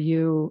up for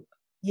you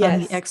on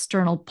the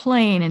external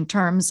plane in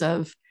terms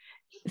of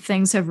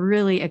things have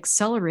really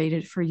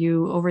accelerated for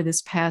you over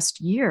this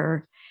past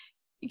year.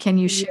 Can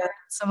you share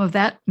some of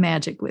that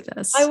magic with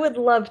us? I would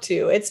love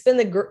to. It's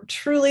been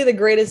truly the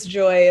greatest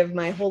joy of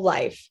my whole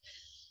life.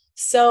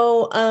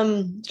 So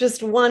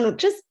just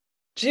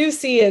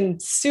juicy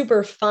and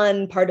super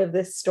fun part of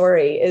this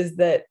story is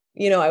that,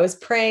 I was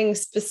praying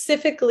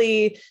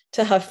specifically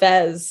to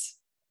Hafez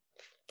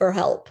for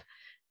help,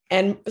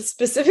 and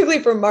specifically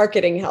for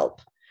marketing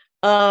help.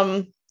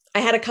 I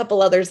had a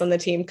couple others on the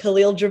team.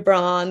 Khalil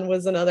Gibran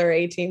was another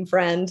A-team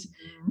friend,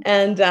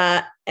 and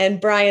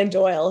Brian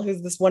Doyle,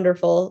 who's this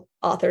wonderful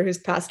author who's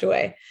passed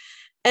away.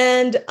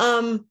 And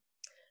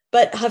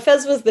but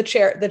Hafez was the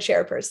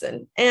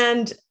chairperson,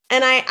 and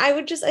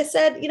I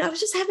said, I was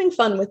just having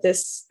fun with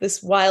this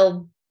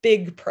wild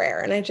big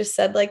prayer, and I just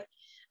said, like,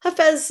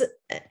 Hafez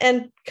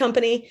and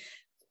company,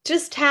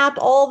 just tap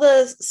all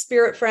the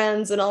spirit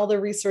friends and all the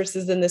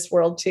resources in this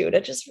world too,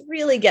 to just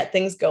really get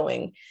things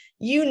going.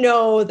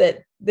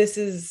 That this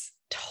is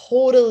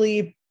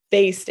totally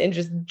based in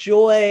just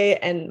joy,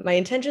 and my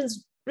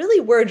intentions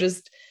really were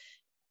just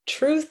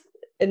truth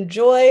and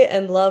joy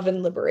and love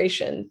and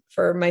liberation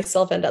for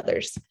myself and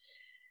others.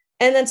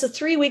 And then so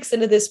 3 weeks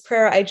into this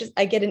prayer, I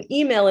get an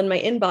email in my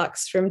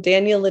inbox from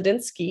Daniel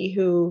Ladinsky,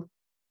 who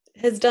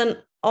has done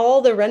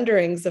all the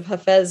renderings of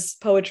Hafez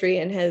poetry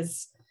and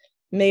has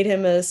made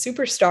him a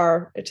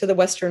superstar to the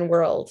Western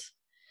world.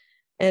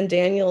 And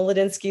Daniel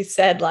Ladinsky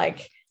said,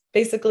 like,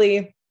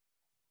 basically,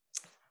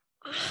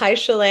 hi,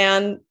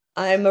 Chelan,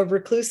 I'm a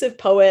reclusive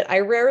poet. I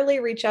rarely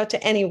reach out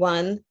to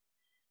anyone.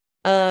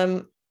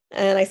 And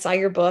I saw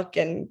your book,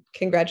 and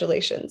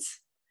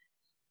congratulations.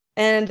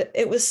 And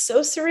it was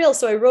so surreal.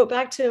 So I wrote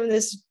back to him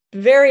this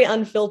very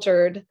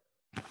unfiltered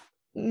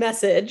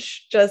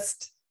message,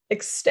 just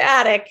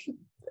ecstatic,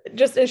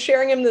 just in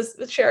sharing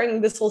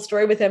this whole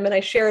story with him. And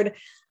I shared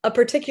a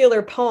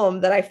particular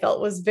poem that I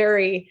felt was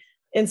very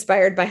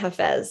inspired by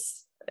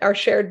Hafez, our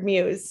shared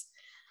muse.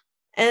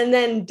 And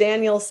then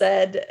Daniel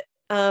said,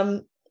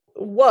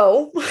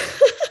 whoa,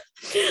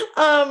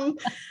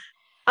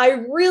 I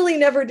really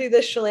never do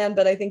this, Chelan,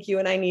 but I think you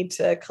and I need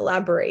to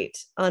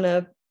collaborate on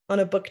a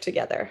book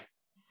together.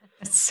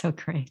 That's so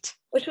great.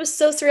 Which was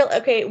so surreal.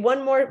 Okay,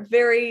 one more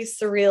very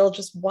surreal,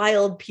 just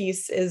wild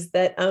piece is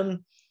that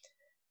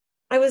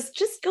I was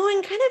just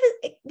going kind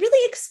of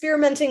really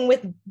experimenting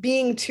with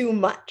being too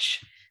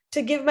much,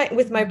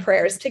 with my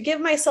prayers, to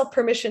give myself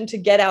permission to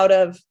get out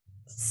of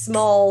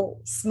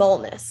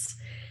smallness.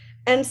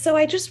 And so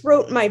I just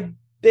wrote my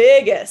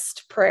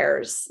biggest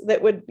prayers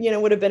that would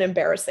have been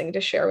embarrassing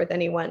to share with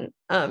anyone.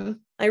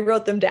 I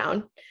wrote them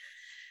down,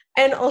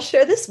 and I'll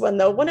share this one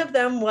though. One of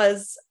them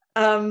was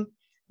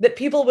that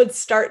people would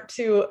start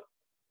to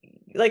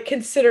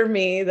consider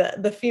me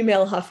the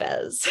female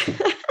Hafez,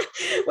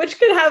 which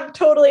could have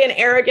totally an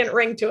arrogant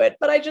ring to it,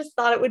 but I just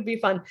thought it would be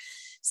fun.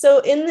 So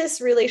in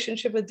this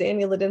relationship with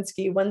Daniel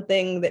Ladinsky, one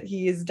thing that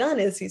he has done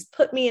is he's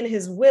put me in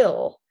his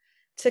will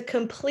to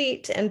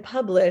complete and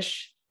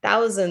publish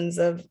thousands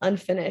of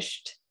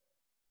unfinished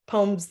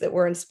poems that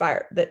were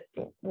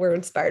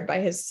inspired by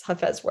his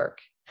Hafez work.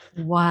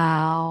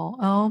 Wow.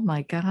 Oh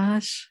my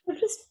gosh.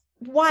 It's just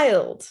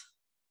wild.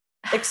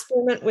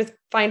 Experiment with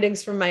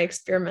findings from my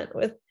experiment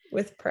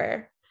with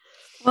prayer.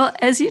 Well,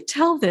 as you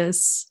tell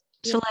this,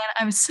 Chelan,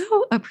 I'm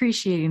so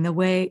appreciating the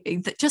way,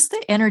 just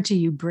the energy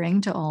you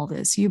bring to all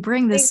this. You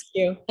bring this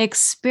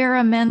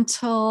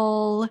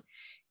experimental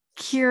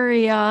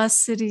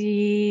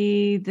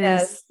curiosity,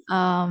 this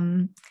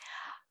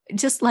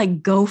just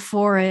like go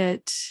for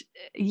it.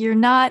 You're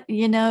not,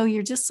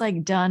 you're just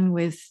like done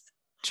with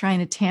trying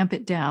to tamp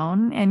it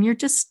down, and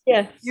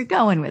Yes. you're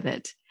going with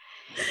it.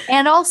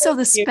 And also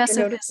the You're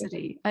noticing.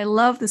 specificity. I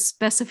love the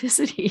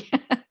specificity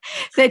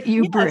that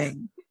you Yes.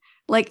 bring.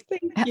 Like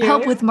Thank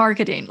help you. with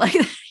marketing. Like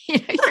you're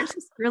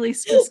just really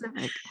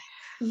specific.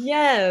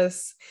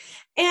 Yes.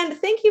 And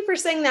thank you for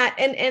saying that.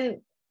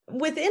 And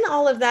within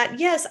all of that,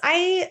 yes,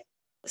 I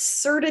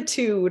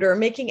certitude or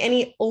making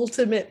any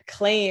ultimate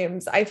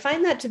claims, I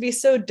find that to be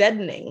so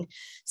deadening.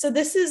 So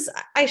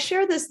I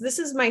share this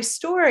is my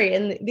story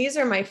and these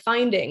are my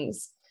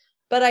findings,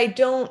 but I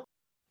don't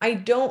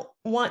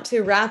want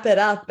to wrap it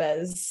up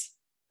as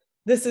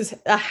this is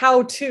a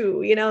how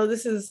to,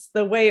 this is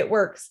the way it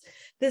works.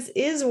 This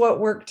is what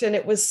worked. And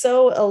it was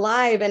so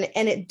alive. And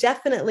it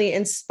definitely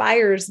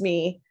inspires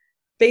me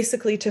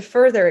basically to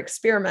further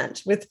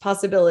experiment with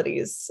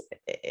possibilities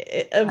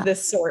of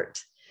this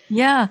sort.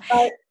 Yeah.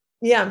 But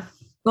yeah.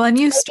 Well, and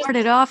you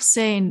started off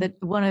saying that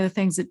one of the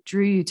things that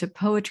drew you to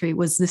poetry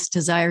was this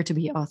desire to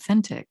be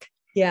authentic.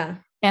 Yeah.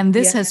 And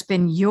this Yeah. has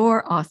been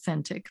your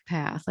authentic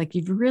path. Like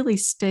you've really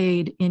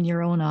stayed in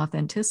your own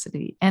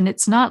authenticity. And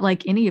it's not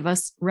like any of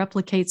us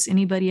replicates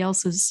anybody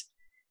else's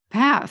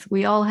path.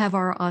 We all have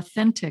our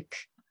authentic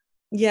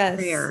Yes.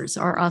 prayers,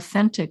 our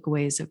authentic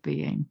ways of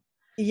being.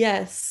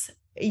 Yes.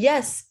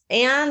 Yes.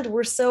 And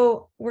we're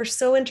so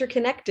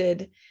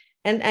interconnected.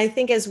 And I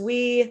think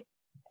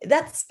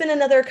that's been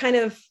another kind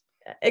of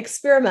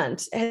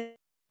experiment,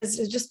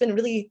 has just been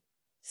really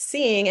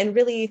seeing and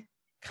really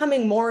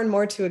coming more and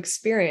more to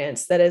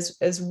experience that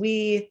as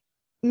we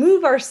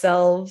move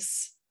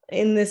ourselves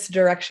in this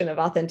direction of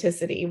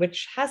authenticity,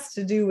 which has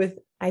to do with,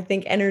 I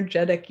think,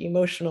 energetic,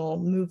 emotional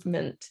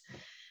movement,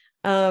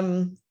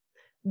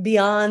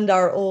 beyond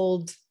our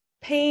old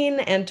pain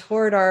and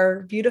toward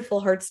our beautiful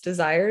heart's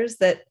desires,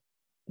 that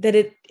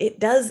it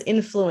does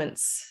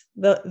influence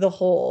the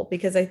whole,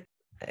 because I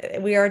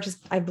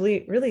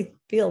believe, really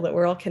feel that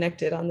we're all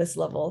connected on this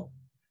level.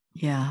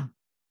 Yeah.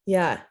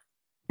 Yeah.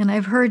 And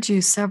I've heard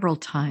you several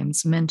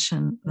times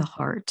mention the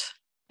heart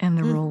and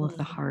the role of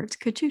the Mhm. heart.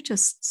 Could you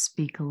just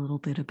speak a little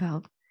bit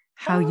about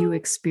how you Oh,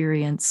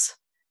 experience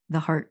the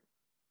heart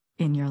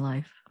in your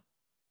life?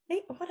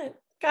 hey, what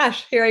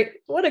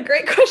a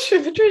great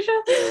question,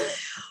 Patricia.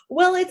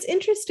 Well, it's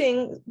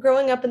interesting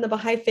growing up in the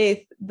Baha'i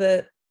faith,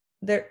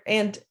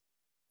 and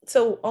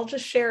so I'll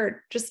just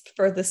share, just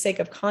for the sake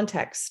of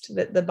context,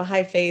 that the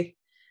Baha'i faith,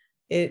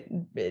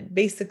 it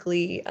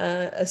basically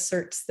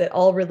asserts that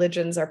all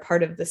religions are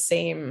part of the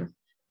same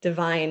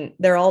divine,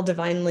 they're all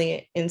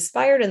divinely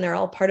inspired, and they're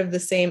all part of the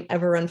same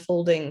ever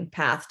unfolding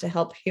path to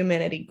help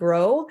humanity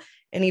grow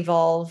and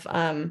evolve,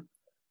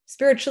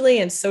 spiritually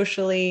and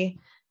socially,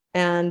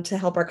 and to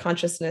help our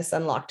consciousness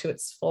unlock to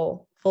its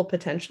full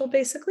potential,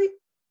 basically.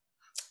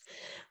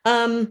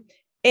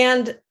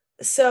 And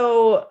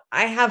so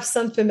I have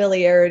some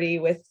familiarity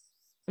with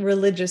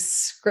religious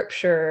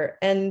scripture,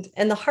 and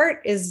the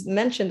heart is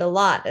mentioned a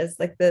lot as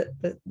like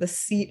the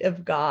seat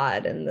of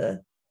God,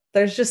 and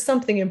there's just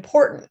something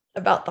important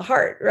about the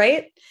heart,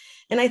 right?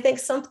 And I think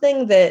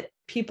something that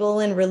people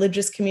in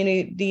religious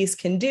communities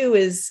can do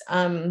is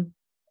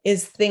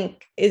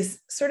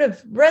sort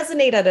of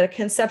resonate at a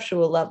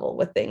conceptual level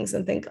with things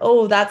and think,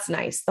 oh, that's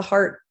nice, the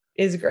heart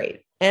is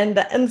great,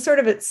 and sort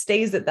of it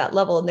stays at that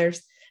level. And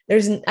there's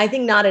I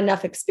think not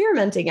enough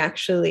experimenting,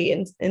 actually,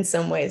 in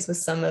some ways, with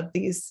some of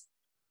these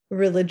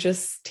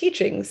religious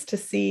teachings to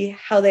see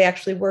how they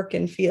actually work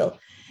and feel.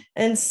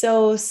 And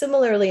so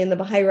similarly in the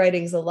Baha'i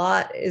writings, a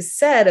lot is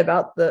said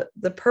about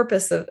the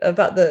purpose of,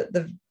 about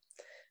the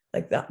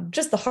like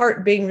just the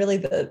heart being really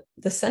the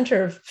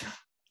center of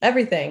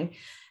everything.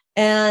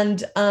 And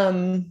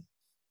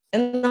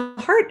the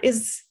heart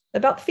is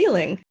about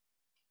feeling.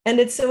 And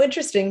it's so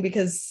interesting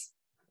because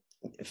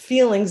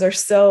feelings are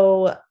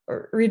so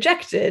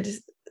rejected,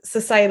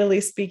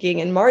 societally speaking,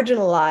 and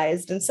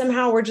marginalized. And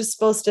somehow we're just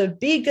supposed to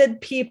be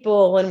good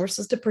people, and we're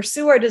supposed to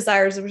pursue our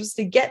desires, and we're supposed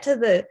to get to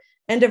the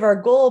end of our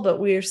goal, but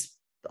we're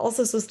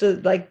also supposed to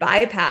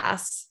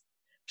bypass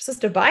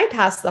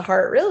the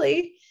heart,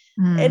 really.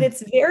 And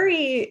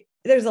Mm.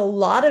 there's a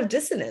lot of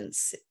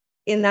dissonance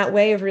in that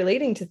way of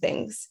relating to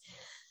things.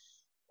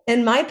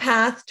 And my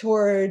path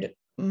toward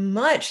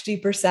much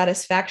deeper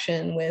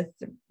satisfaction with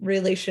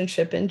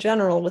relationship in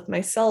general, with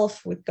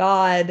myself, with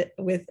God,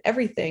 with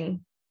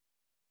everything,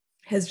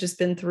 has just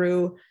been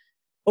through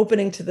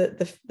opening to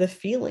the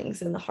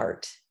feelings in the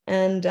heart.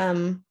 And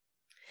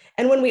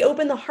when we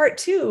open the heart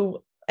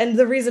too, and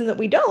the reason that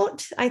we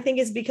don't, I think,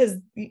 is because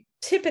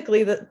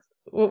typically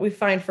what we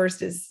find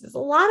first is a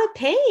lot of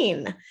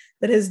pain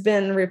that has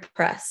been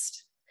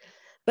repressed.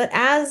 But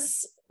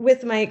as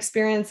with my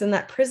experience in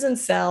that prison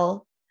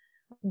cell,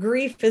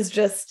 grief is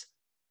just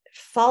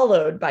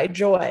followed by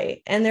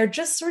joy. And they're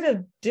just sort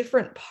of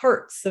different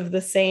parts of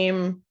the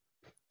same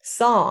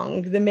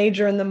song, the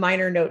major and the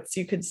minor notes,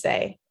 you could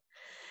say.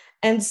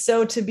 And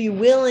so to be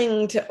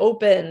willing to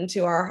open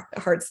to our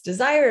heart's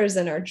desires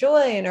and our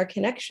joy and our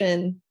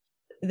connection,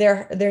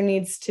 there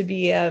needs to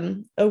be a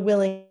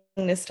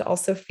willingness to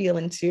also feel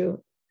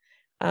into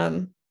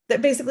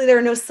that basically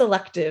there's no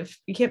selective.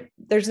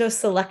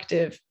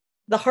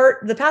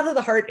 The path of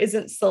the heart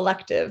isn't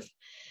selective.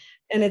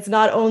 And it's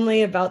not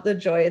only about the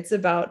joy, it's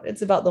about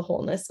the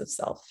wholeness of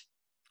self.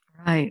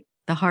 Right.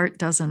 The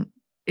heart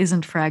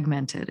isn't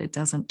fragmented. It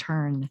doesn't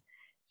turn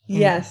in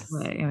any Yes.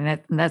 way. I mean,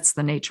 that's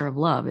the nature of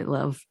love.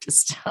 Love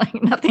just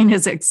nothing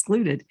is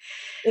excluded.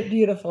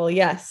 Beautiful.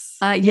 Yes.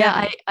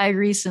 I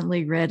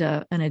recently read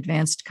an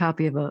advanced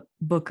copy of a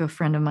book a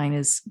friend of mine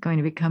is going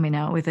to be coming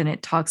out with, and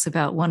it talks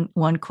about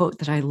one quote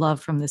that I love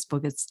from this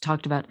book. It's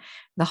talked about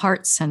the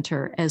heart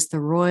center as the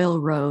royal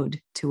road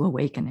to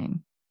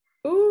awakening.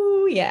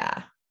 Ooh,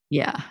 yeah.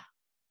 Yeah.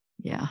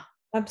 Yeah.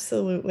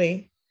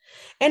 Absolutely.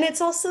 And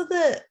it's also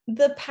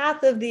the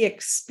path of the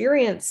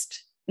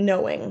experienced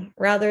knowing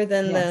rather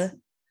than Yes.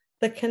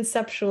 the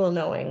conceptual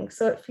knowing.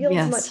 So it feels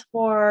much Yes.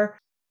 more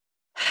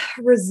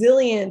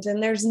resilient,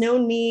 and there's no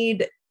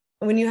need,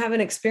 when you have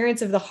an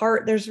experience of the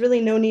heart, there's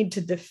really no need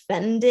to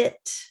defend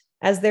it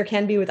as there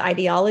can be with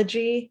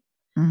ideology.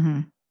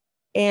 Mm-hmm.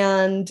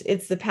 And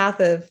it's the path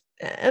of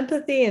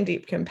empathy and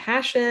deep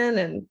compassion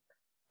and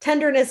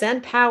tenderness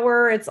and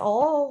power. It's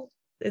all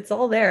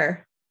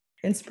there.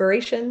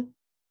 Inspiration.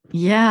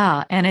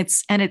 Yeah. And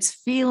it's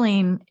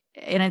feeling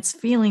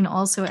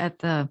also at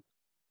the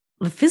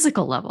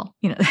physical level,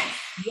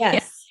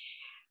 Yes.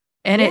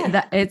 And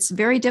Yes. it's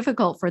very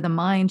difficult for the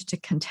mind to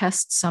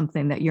contest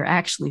something that you're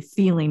actually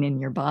feeling in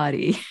your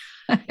body.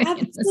 It's like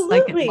it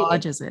Absolutely.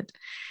 lodges it.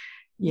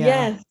 Yeah.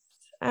 Yes,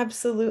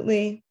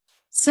 absolutely.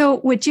 So,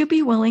 would you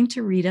be willing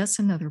to read us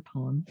another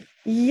poem?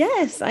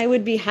 Yes, I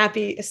would be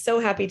happy, so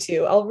happy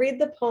to. I'll read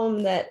the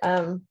poem that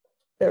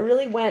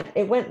really went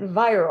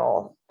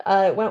viral.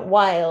 It went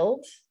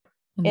wild,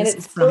 And and this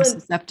it's is still from in.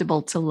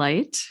 Susceptible to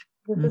Light.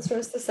 This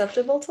was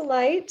susceptible to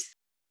light.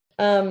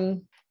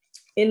 Um,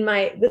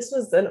 this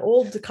was an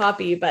old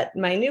copy, but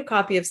my new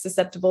copy of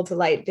Susceptible to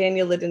Light,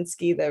 Daniel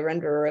Ladinsky, the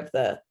renderer of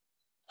the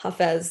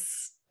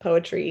Hafez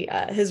poetry,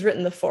 has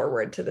written the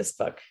foreword to this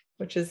book,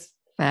 which is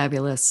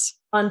Fabulous.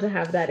 fun to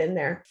have that in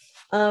there.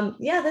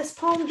 Yeah, this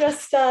poem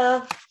just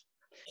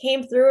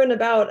came through in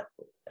about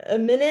a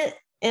minute,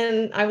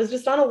 and I was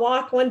just on a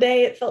walk one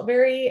day. It felt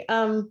very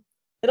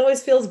it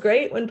always feels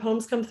great when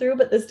poems come through,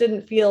 but this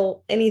didn't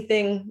feel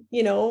anything,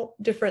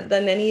 different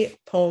than any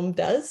poem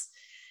does.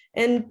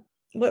 And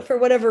for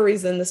whatever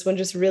reason, this one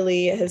just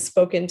really has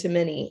spoken to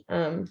many.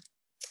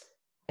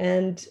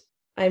 And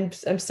I'm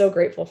so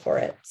grateful for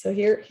it. So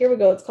here we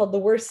go. It's called The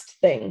Worst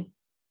Thing.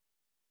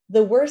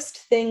 The worst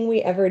thing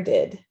we ever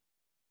did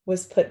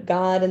was put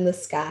God in the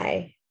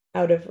sky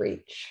out of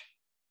reach,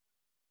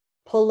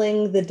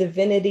 pulling the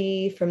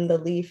divinity from the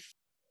leaf,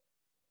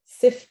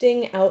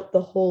 sifting out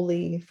the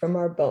holy from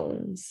our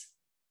bones.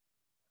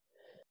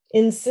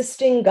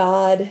 Insisting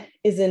God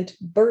isn't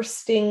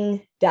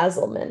bursting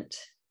dazzlement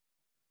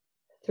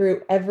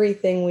through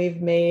everything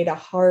we've made a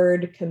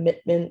hard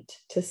commitment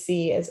to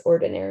see as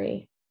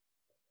ordinary.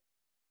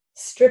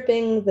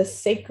 Stripping the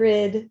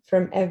sacred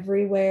from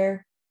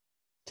everywhere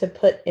to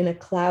put in a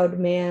cloud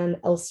man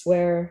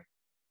elsewhere,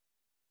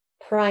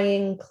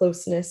 prying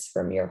closeness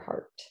from your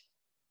heart.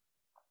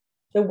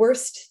 The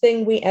worst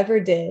thing we ever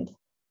did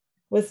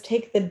was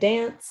take the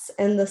dance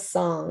and the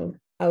song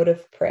out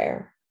of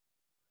prayer,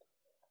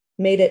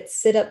 made it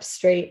sit up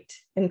straight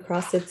and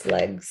cross its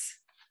legs,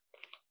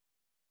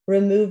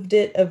 removed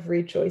it of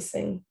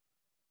rejoicing,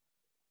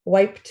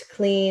 wiped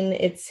clean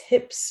its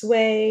hip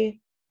sway,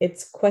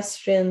 its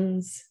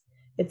questions,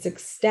 its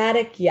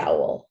ecstatic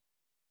yowl,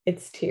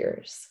 its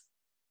tears.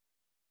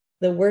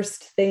 The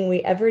worst thing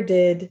we ever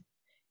did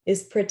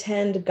is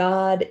pretend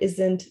God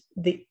isn't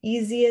the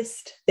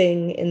easiest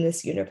thing in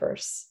this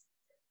universe,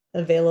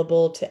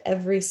 available to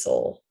every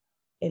soul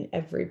in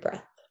every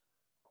breath.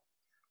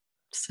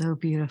 So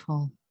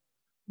beautiful.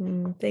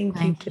 Thank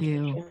Thank you,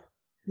 you. Patricia.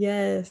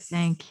 Yes.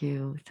 Thank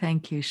you.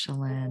 Thank you,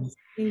 Chelan.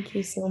 Thank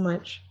you so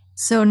much.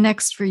 So,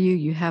 next for you,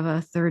 you have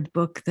a third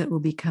book that will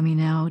be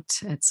coming out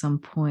at some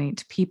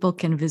point. People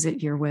can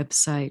visit your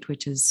website,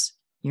 which is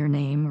your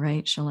name,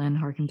 right?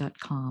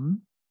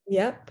 ChelanHarkin.com.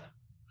 Yep.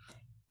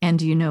 And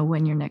do you know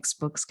when your next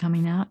book's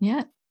coming out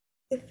yet?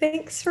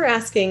 Thanks for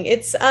asking.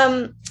 It's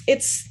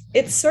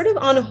sort of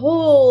on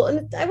hold.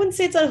 And I wouldn't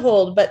say it's on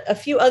hold, but a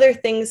few other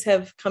things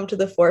have come to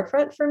the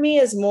forefront for me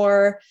as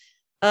more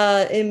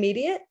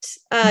immediate,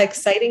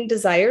 exciting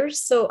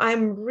desires. So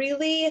I'm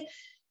really,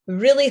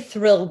 really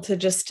thrilled to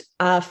just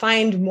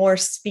find more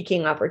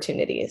speaking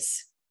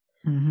opportunities.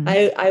 Mm-hmm.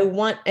 I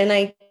want, and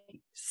I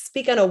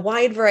speak on a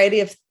wide variety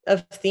of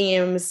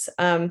themes.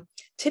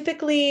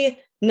 Typically,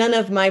 none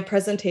of my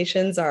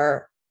presentations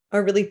are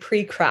really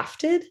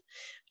pre-crafted.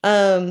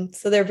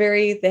 So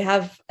they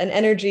have an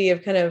energy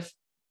of kind of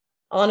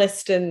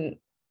honest and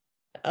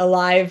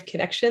alive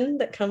connection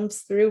that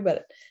comes through,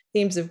 but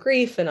themes of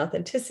grief and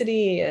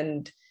authenticity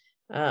and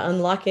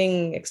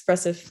unlocking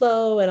expressive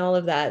flow and all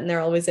of that. And they're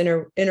always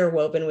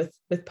interwoven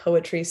with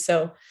poetry.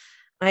 So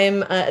I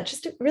am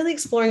just really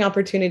exploring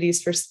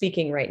opportunities for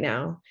speaking right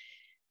now.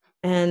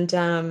 And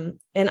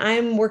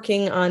I'm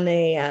working on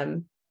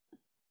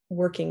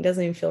working.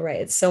 Doesn't even feel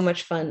right. It's so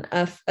much fun.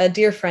 A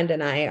dear friend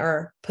and I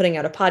are putting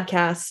out a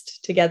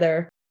podcast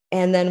together.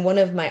 And then one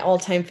of my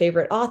all-time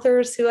favorite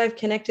authors who I've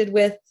connected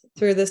with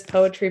through this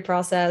poetry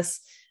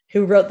process,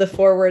 who wrote the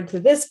foreword to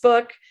this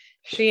book,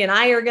 she and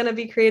I are going to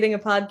be creating a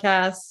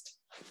podcast.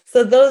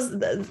 So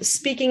those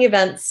speaking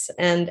events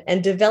and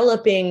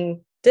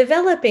developing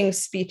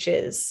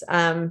speeches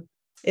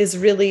is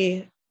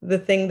really the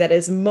thing that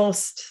is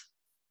most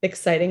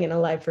exciting and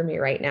alive for me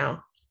right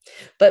now.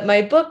 But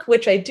my book,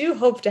 which I do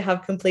hope to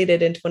have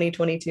completed in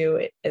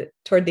 2022,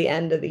 toward the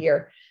end of the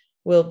year,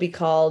 will be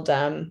called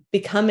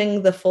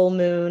Becoming the Full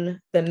Moon,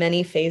 The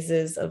Many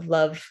Phases of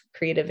Love,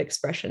 Creative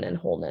Expression, and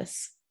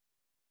Wholeness.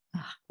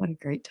 What a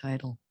great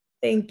title.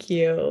 Thank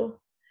you.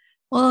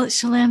 Well,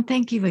 Chelan,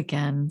 thank you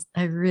again.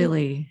 I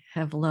really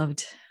have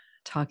loved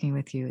talking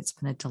with you. It's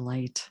been a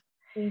delight.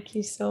 Thank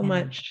you so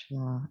much.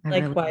 I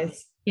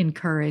Likewise. really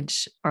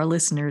encourage our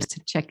listeners to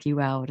check you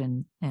out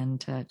and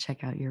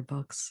check out your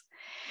books.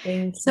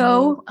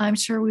 So I'm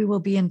sure we will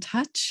be in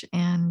touch.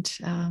 And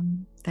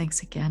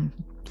thanks again.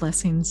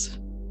 Blessings.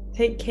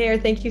 Take care.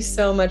 Thank you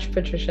so much,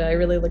 Patricia. I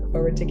really look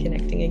forward to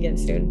connecting again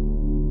soon.